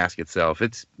 besides the mask itself,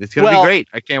 it's gonna be great.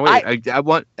 I can't wait. I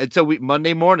want until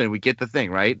Monday morning we get the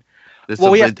thing right.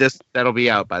 That'll be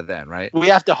out by then, right? We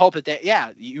have to hope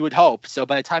that you would hope. So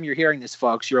by the time you're hearing this,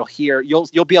 folks, you'll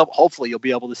be able. Hopefully, you'll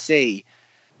be able to see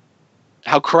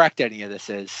how correct any of this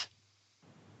is.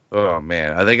 Oh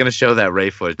man, are they going to show that Rey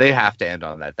footage? They have to end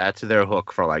on that. That's their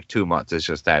hook for like 2 months. It's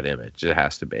just that image. It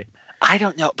has to be. I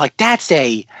don't know. Like that's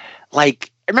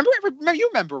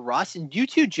remember Russ and you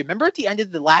too. Do you remember at the end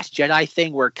of the Last Jedi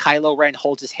thing where Kylo Ren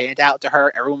holds his hand out to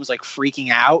her? Everyone was like freaking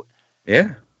out.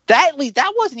 Yeah.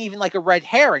 That wasn't even like a red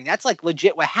herring. That's like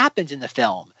legit what happens in the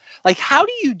film. Like, how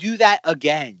do you do that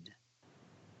again?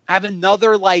 Have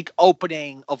another like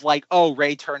opening of like, oh,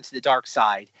 Rey turns to the dark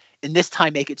side, and this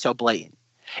time make it so blatant.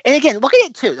 And again, look at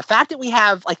it too. The fact that we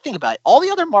have, like, think about it. All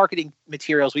the other marketing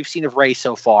materials we've seen of Rey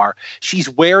so far, she's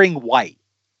wearing white.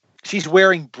 She's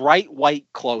wearing bright white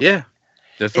clothing. Yeah.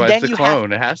 That's why it's the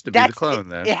clone. It has to be the clone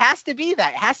then. It has to be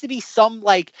that. It has to be some,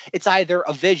 like, it's either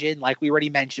a vision, like we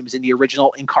already mentioned, was in the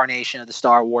original incarnation of the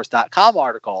StarWars.com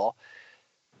article,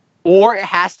 or it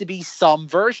has to be some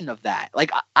version of that. Like,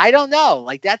 I don't know.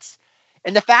 Like, that's,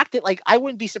 and the fact that, like, I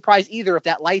wouldn't be surprised either if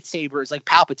that lightsaber is like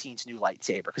Palpatine's new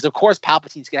lightsaber. Because, of course,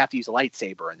 Palpatine's going to have to use a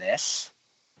lightsaber in this.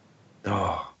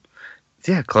 Oh.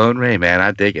 Yeah, Clone Rey, man.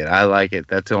 I dig it. I like it.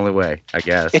 That's the only way, I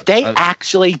guess. If they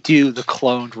actually do the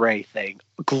cloned Rey thing,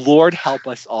 Lord help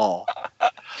us all.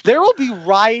 There will be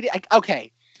rioting. Like,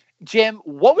 okay, Jim,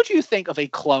 what would you think of a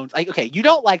clone? Like, okay, you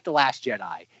don't like The Last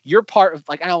Jedi. You're part of,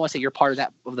 like, I don't want to say you're part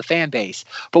of the fan base,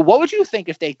 but what would you think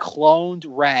if they cloned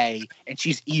Rey and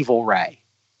she's evil Rey?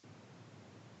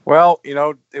 Well,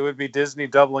 it would be Disney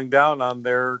doubling down on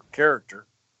their character.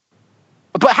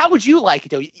 But how would you like it,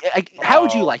 though? Like, how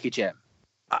would you like it, Jim?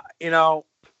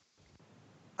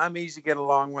 I'm easy to get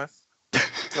along with.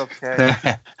 It's okay.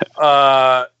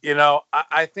 I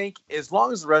think as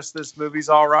long as the rest of this movie's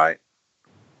all right,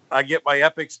 I get my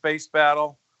epic space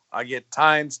battle. I get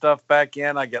tying stuff back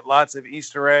in. I get lots of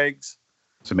Easter eggs.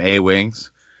 Some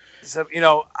A-wings. So,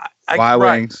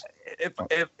 Y-wings.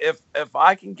 If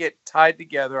I can get tied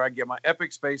together, I get my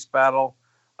epic space battle.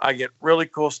 I get really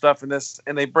cool stuff in this,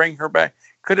 and they bring her back.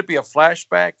 Could it be a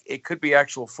flashback? It could be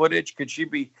actual footage. Could she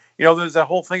be, there's that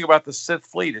whole thing about the Sith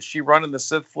fleet. Is she running the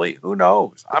Sith fleet? Who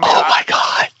knows? My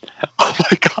God. Oh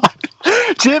my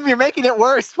God. Jim, you're making it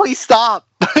worse. Please stop.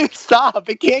 Stop.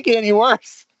 It can't get any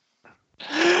worse.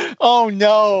 Oh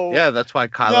no. Yeah, that's why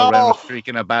Kylo Ren was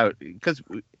freaking about. Because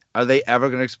are they ever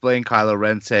going to explain Kylo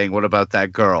Ren saying, "What about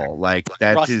that girl?" Like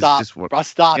that Russ, is stop. just what. Russ,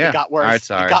 stop. Yeah. It got worse. All right,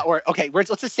 sorry. It got worse. Okay,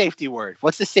 what's the safety word?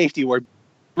 What's the safety word?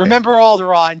 Remember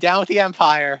Alderaan, down with the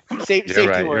Empire. Safety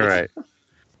words. You're right.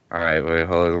 All right, wait,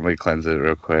 hold on. Let me cleanse it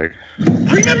real quick.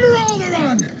 Remember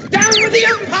Alderaan! Down with the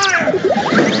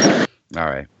Empire! All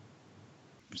right.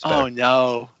 Oh,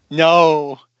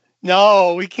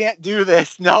 no, we can't do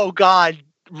this. No, God.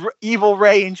 Evil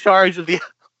Rey in charge of the...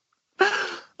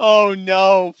 Oh,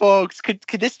 no, folks. Could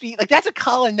this be... Like, that's a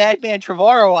Colin Madman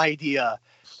Trevorrow idea.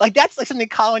 Like, that's like something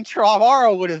Colin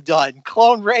Trevorrow would have done.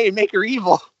 Clone Rey and make her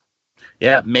evil.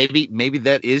 Yeah, maybe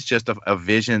that is just a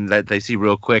vision that they see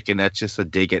real quick, and that's just a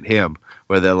dig at him,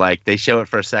 where they're like, they show it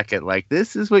for a second, like,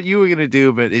 this is what you were going to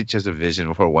do, but it's just a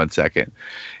vision for 1 second.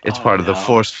 It's part of the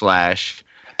Force Flash.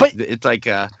 But it's like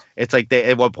they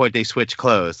at one point they switch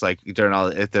clothes, like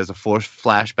if there's a Force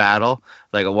Flash battle,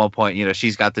 like at one point,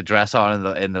 she's got the dress on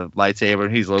and the lightsaber,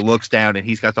 and he looks down and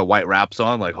he's got the white wraps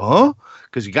on, like, huh?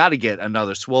 Because you got to get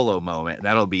another Swallow moment, and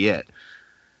that'll be it.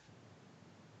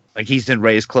 Like he's in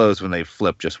Rey's clothes when they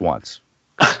flip just once.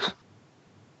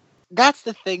 That's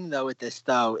the thing, though. With this,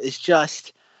 though, is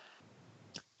just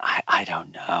I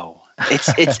don't know.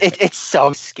 It's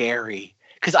so scary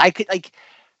because I could like.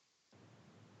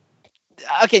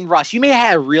 Okay, Russ, you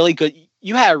had a really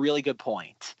good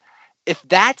point. If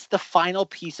that's the final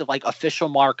piece of like official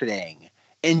marketing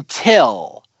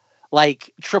until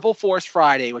like Triple Force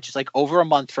Friday, which is like over a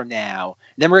month from now,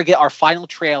 then we're gonna get our final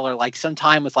trailer like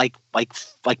sometime with like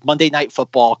Monday Night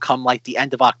Football come like the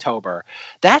end of October.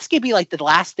 That's gonna be like the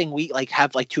last thing we like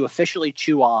have like to officially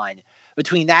chew on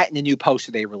between that and the new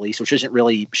poster they released, which isn't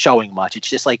really showing much. It's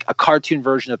just like a cartoon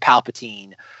version of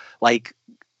Palpatine, like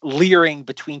leering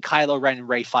between Kylo Ren and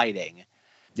Rey fighting.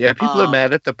 Yeah, people are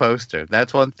mad at the poster.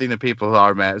 That's one thing that people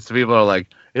are mad. So people are like,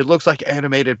 it looks like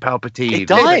animated Palpatine. It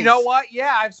does. You know what?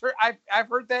 Yeah, I've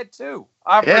heard that too.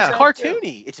 It's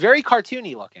cartoony. It's very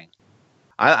cartoony looking.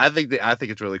 I think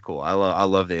it's really cool. I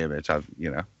love the image. I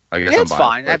guess it's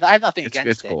fine. I have nothing against it.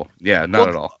 It's cool. Yeah, not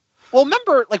at all. Well,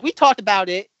 remember, like we talked about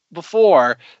it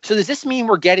before. So does this mean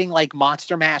we're getting like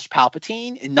Monster Mash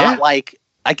Palpatine and not like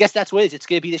I guess that's what it is. It's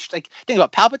going to be this, like, think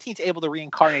about Palpatine's able to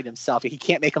reincarnate himself, and he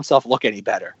can't make himself look any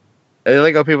better. I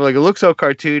like how people are like, it looks so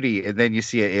cartoony, and then you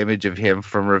see an image of him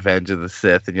from Revenge of the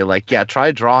Sith, and you're like, yeah,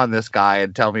 try drawing this guy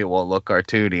and tell me it won't look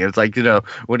cartoony. And it's like,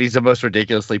 when he's the most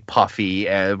ridiculously puffy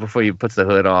and before he puts the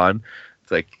hood on,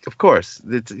 it's like, of course,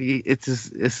 this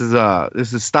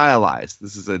is stylized.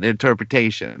 This is an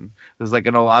interpretation. It's like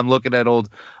I'm looking at old.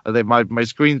 My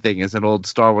screen thing is an old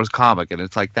Star Wars comic, and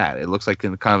it's like that. It looks like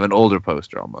kind of an older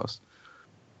poster almost.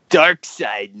 Dark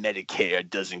side Medicare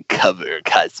doesn't cover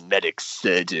cosmetic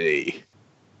surgery.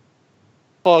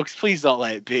 Folks, please don't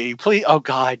let it be. Please, oh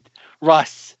God,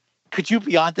 Russ, could you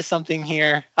be onto something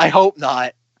here? I hope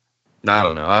not. I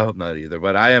don't know. I hope not either,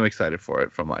 but I am excited for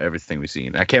it from everything we've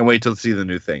seen. I can't wait to see the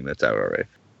new thing that's out already.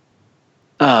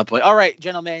 But all right,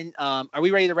 gentlemen, are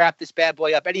we ready to wrap this bad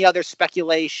boy up? Any other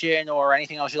speculation or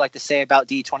anything else you'd like to say about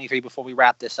D23 before we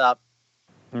wrap this up?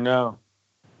 No.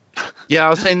 Yeah,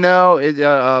 I'll say no.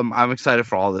 I'm excited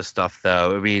for all this stuff,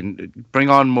 though. I mean, bring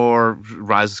on more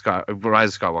Rise of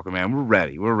Skywalker, man.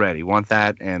 We're ready. Want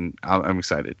that, and I'm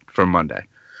excited for Monday.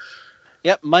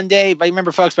 Yep, Monday. But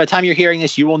remember, folks, by the time you're hearing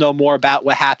this, you will know more about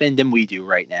what happened than we do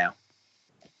right now.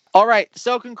 All right,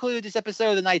 so conclude this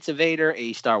episode of the Knights of Vader,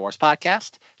 a Star Wars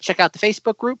podcast. Check out the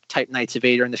Facebook group, type Knights of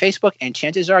Vader in the Facebook, and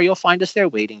chances are you'll find us there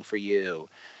waiting for you.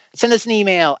 Send us an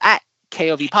email at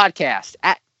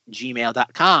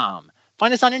kovpodcast@gmail.com.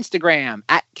 Find us on Instagram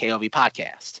at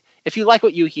kovpodcast. If you like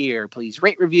what you hear, please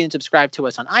rate, review, and subscribe to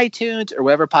us on iTunes or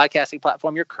whatever podcasting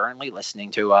platform you're currently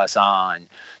listening to us on.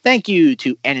 Thank you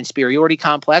to An Inferiority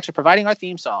Complex for providing our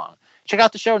theme song. Check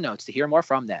out the show notes to hear more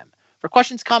from them. For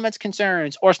questions, comments,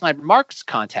 concerns, or snide remarks,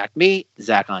 contact me,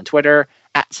 Zach, on Twitter,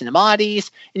 at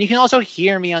Cinemodities. And you can also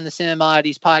hear me on the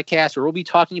Cinemodities podcast, where we'll be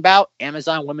talking about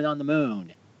Amazon Women on the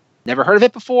Moon. Never heard of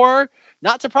it before?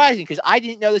 Not surprising, because I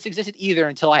didn't know this existed either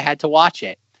until I had to watch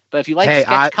it. But if you like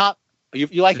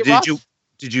you like it, Ross?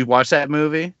 Did you watch that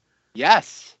movie?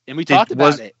 Yes, and we talked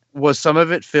about it. Was some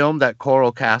of it filmed at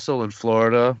Coral Castle in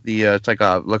Florida? It's like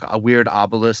a weird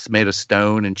obelisk made of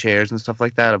stone and chairs and stuff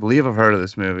like that. I believe I've heard of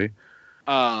this movie.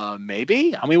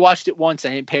 Maybe. And we watched it once. I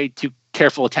didn't pay too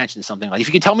careful attention to something. Like, if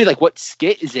you could tell me like what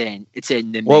skit is in, it's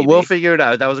in. Then well, we'll figure it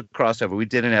out. That was a crossover. We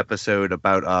did an episode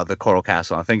about the Coral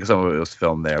Castle. I think some of it was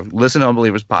filmed there. Listen to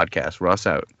Unbelievers podcast. Russ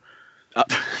out.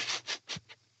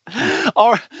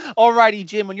 Alrighty,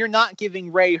 Jim. When you're not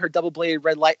giving Rey her double-bladed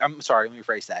red light, I'm sorry, let me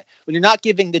rephrase that. When you're not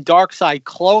giving the dark side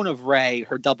clone of Rey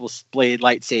her double-bladed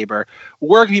lightsaber,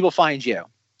 where can people find you?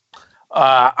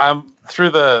 I'm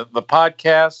through the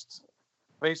podcast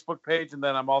Facebook page, and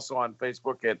then I'm also on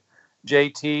Facebook at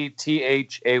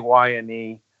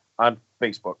JTTHAYNE on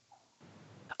Facebook.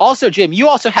 Also, Jim, you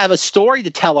also have a story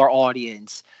to tell our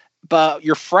audience about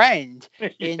your friend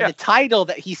in the title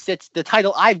that he sits, the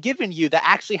title I've given you that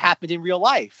actually happened in real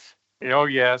life. Oh,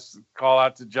 yes. Call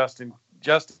out to Justin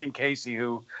Casey,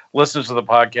 who listens to the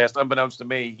podcast. Unbeknownst to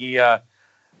me, he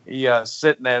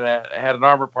sitting had an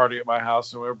armor party at my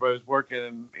house, and everybody was working,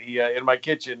 and he in my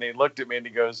kitchen, and he looked at me and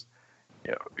he goes,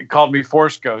 he called me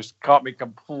Force Ghost, caught me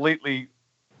completely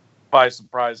by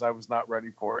surprise. I was not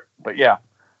ready for it. But yeah,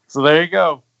 so there you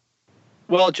go.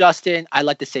 Well, Justin, I'd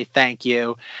like to say thank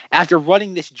you. After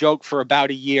running this joke for about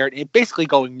a year and it basically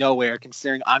going nowhere,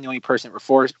 considering I'm the only person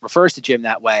that refers to Jim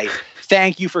that way,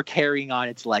 thank you for carrying on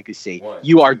its legacy.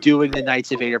 You are doing the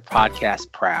Knights of Vader podcast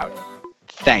proud.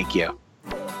 Thank you.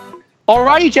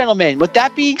 Alrighty, gentlemen. With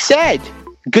that being said,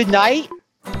 good night,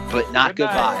 but not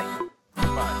goodbye.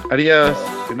 Adios.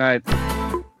 Good night.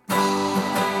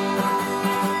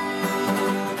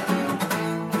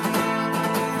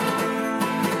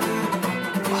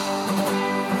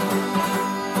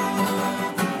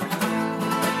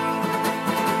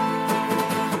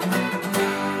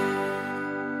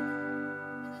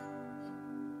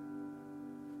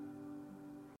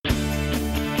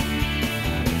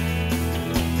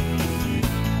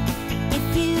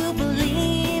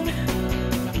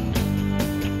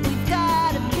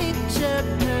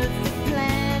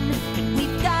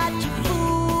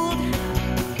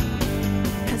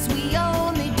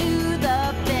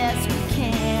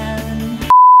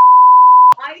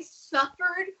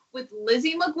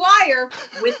 Lizzie McGuire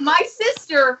with my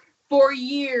sister for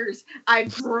years.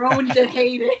 I've grown to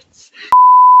hate it.